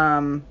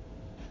 Yeah.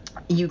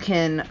 You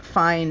can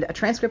find a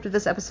transcript of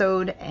this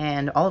episode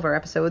and all of our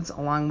episodes,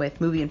 along with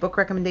movie and book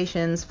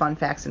recommendations, fun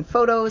facts, and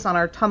photos on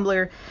our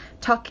Tumblr,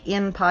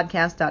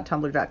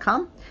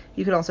 tuckinpodcast.tumblr.com.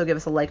 You can also give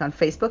us a like on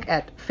Facebook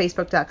at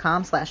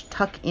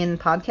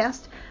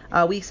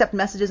facebook.com/tuckinpodcast. We accept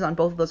messages on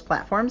both of those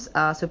platforms,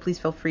 so please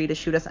feel free to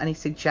shoot us any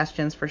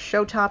suggestions for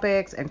show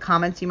topics and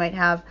comments you might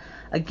have.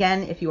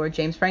 Again, if you are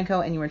James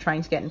Franco and you are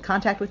trying to get in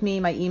contact with me,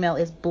 my email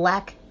is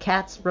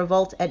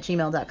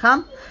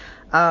blackcatsrevolt@gmail.com.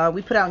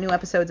 We put out new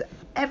episodes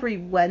every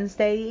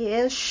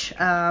Wednesday-ish,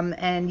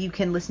 and you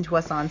can listen to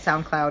us on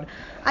SoundCloud,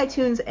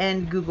 iTunes,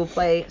 and Google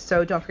Play,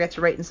 so don't forget to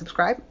rate and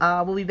subscribe.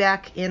 We'll be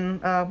back in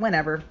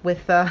whenever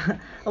with a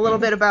little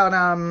bit about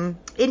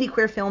indie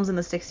queer films in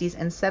the 60s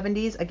and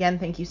 70s. Again,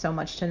 thank you so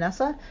much to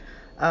Nessa.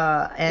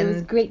 And it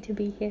was great to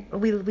be here.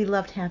 We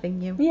loved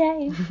having you.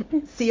 Yay.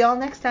 See y'all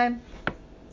next time.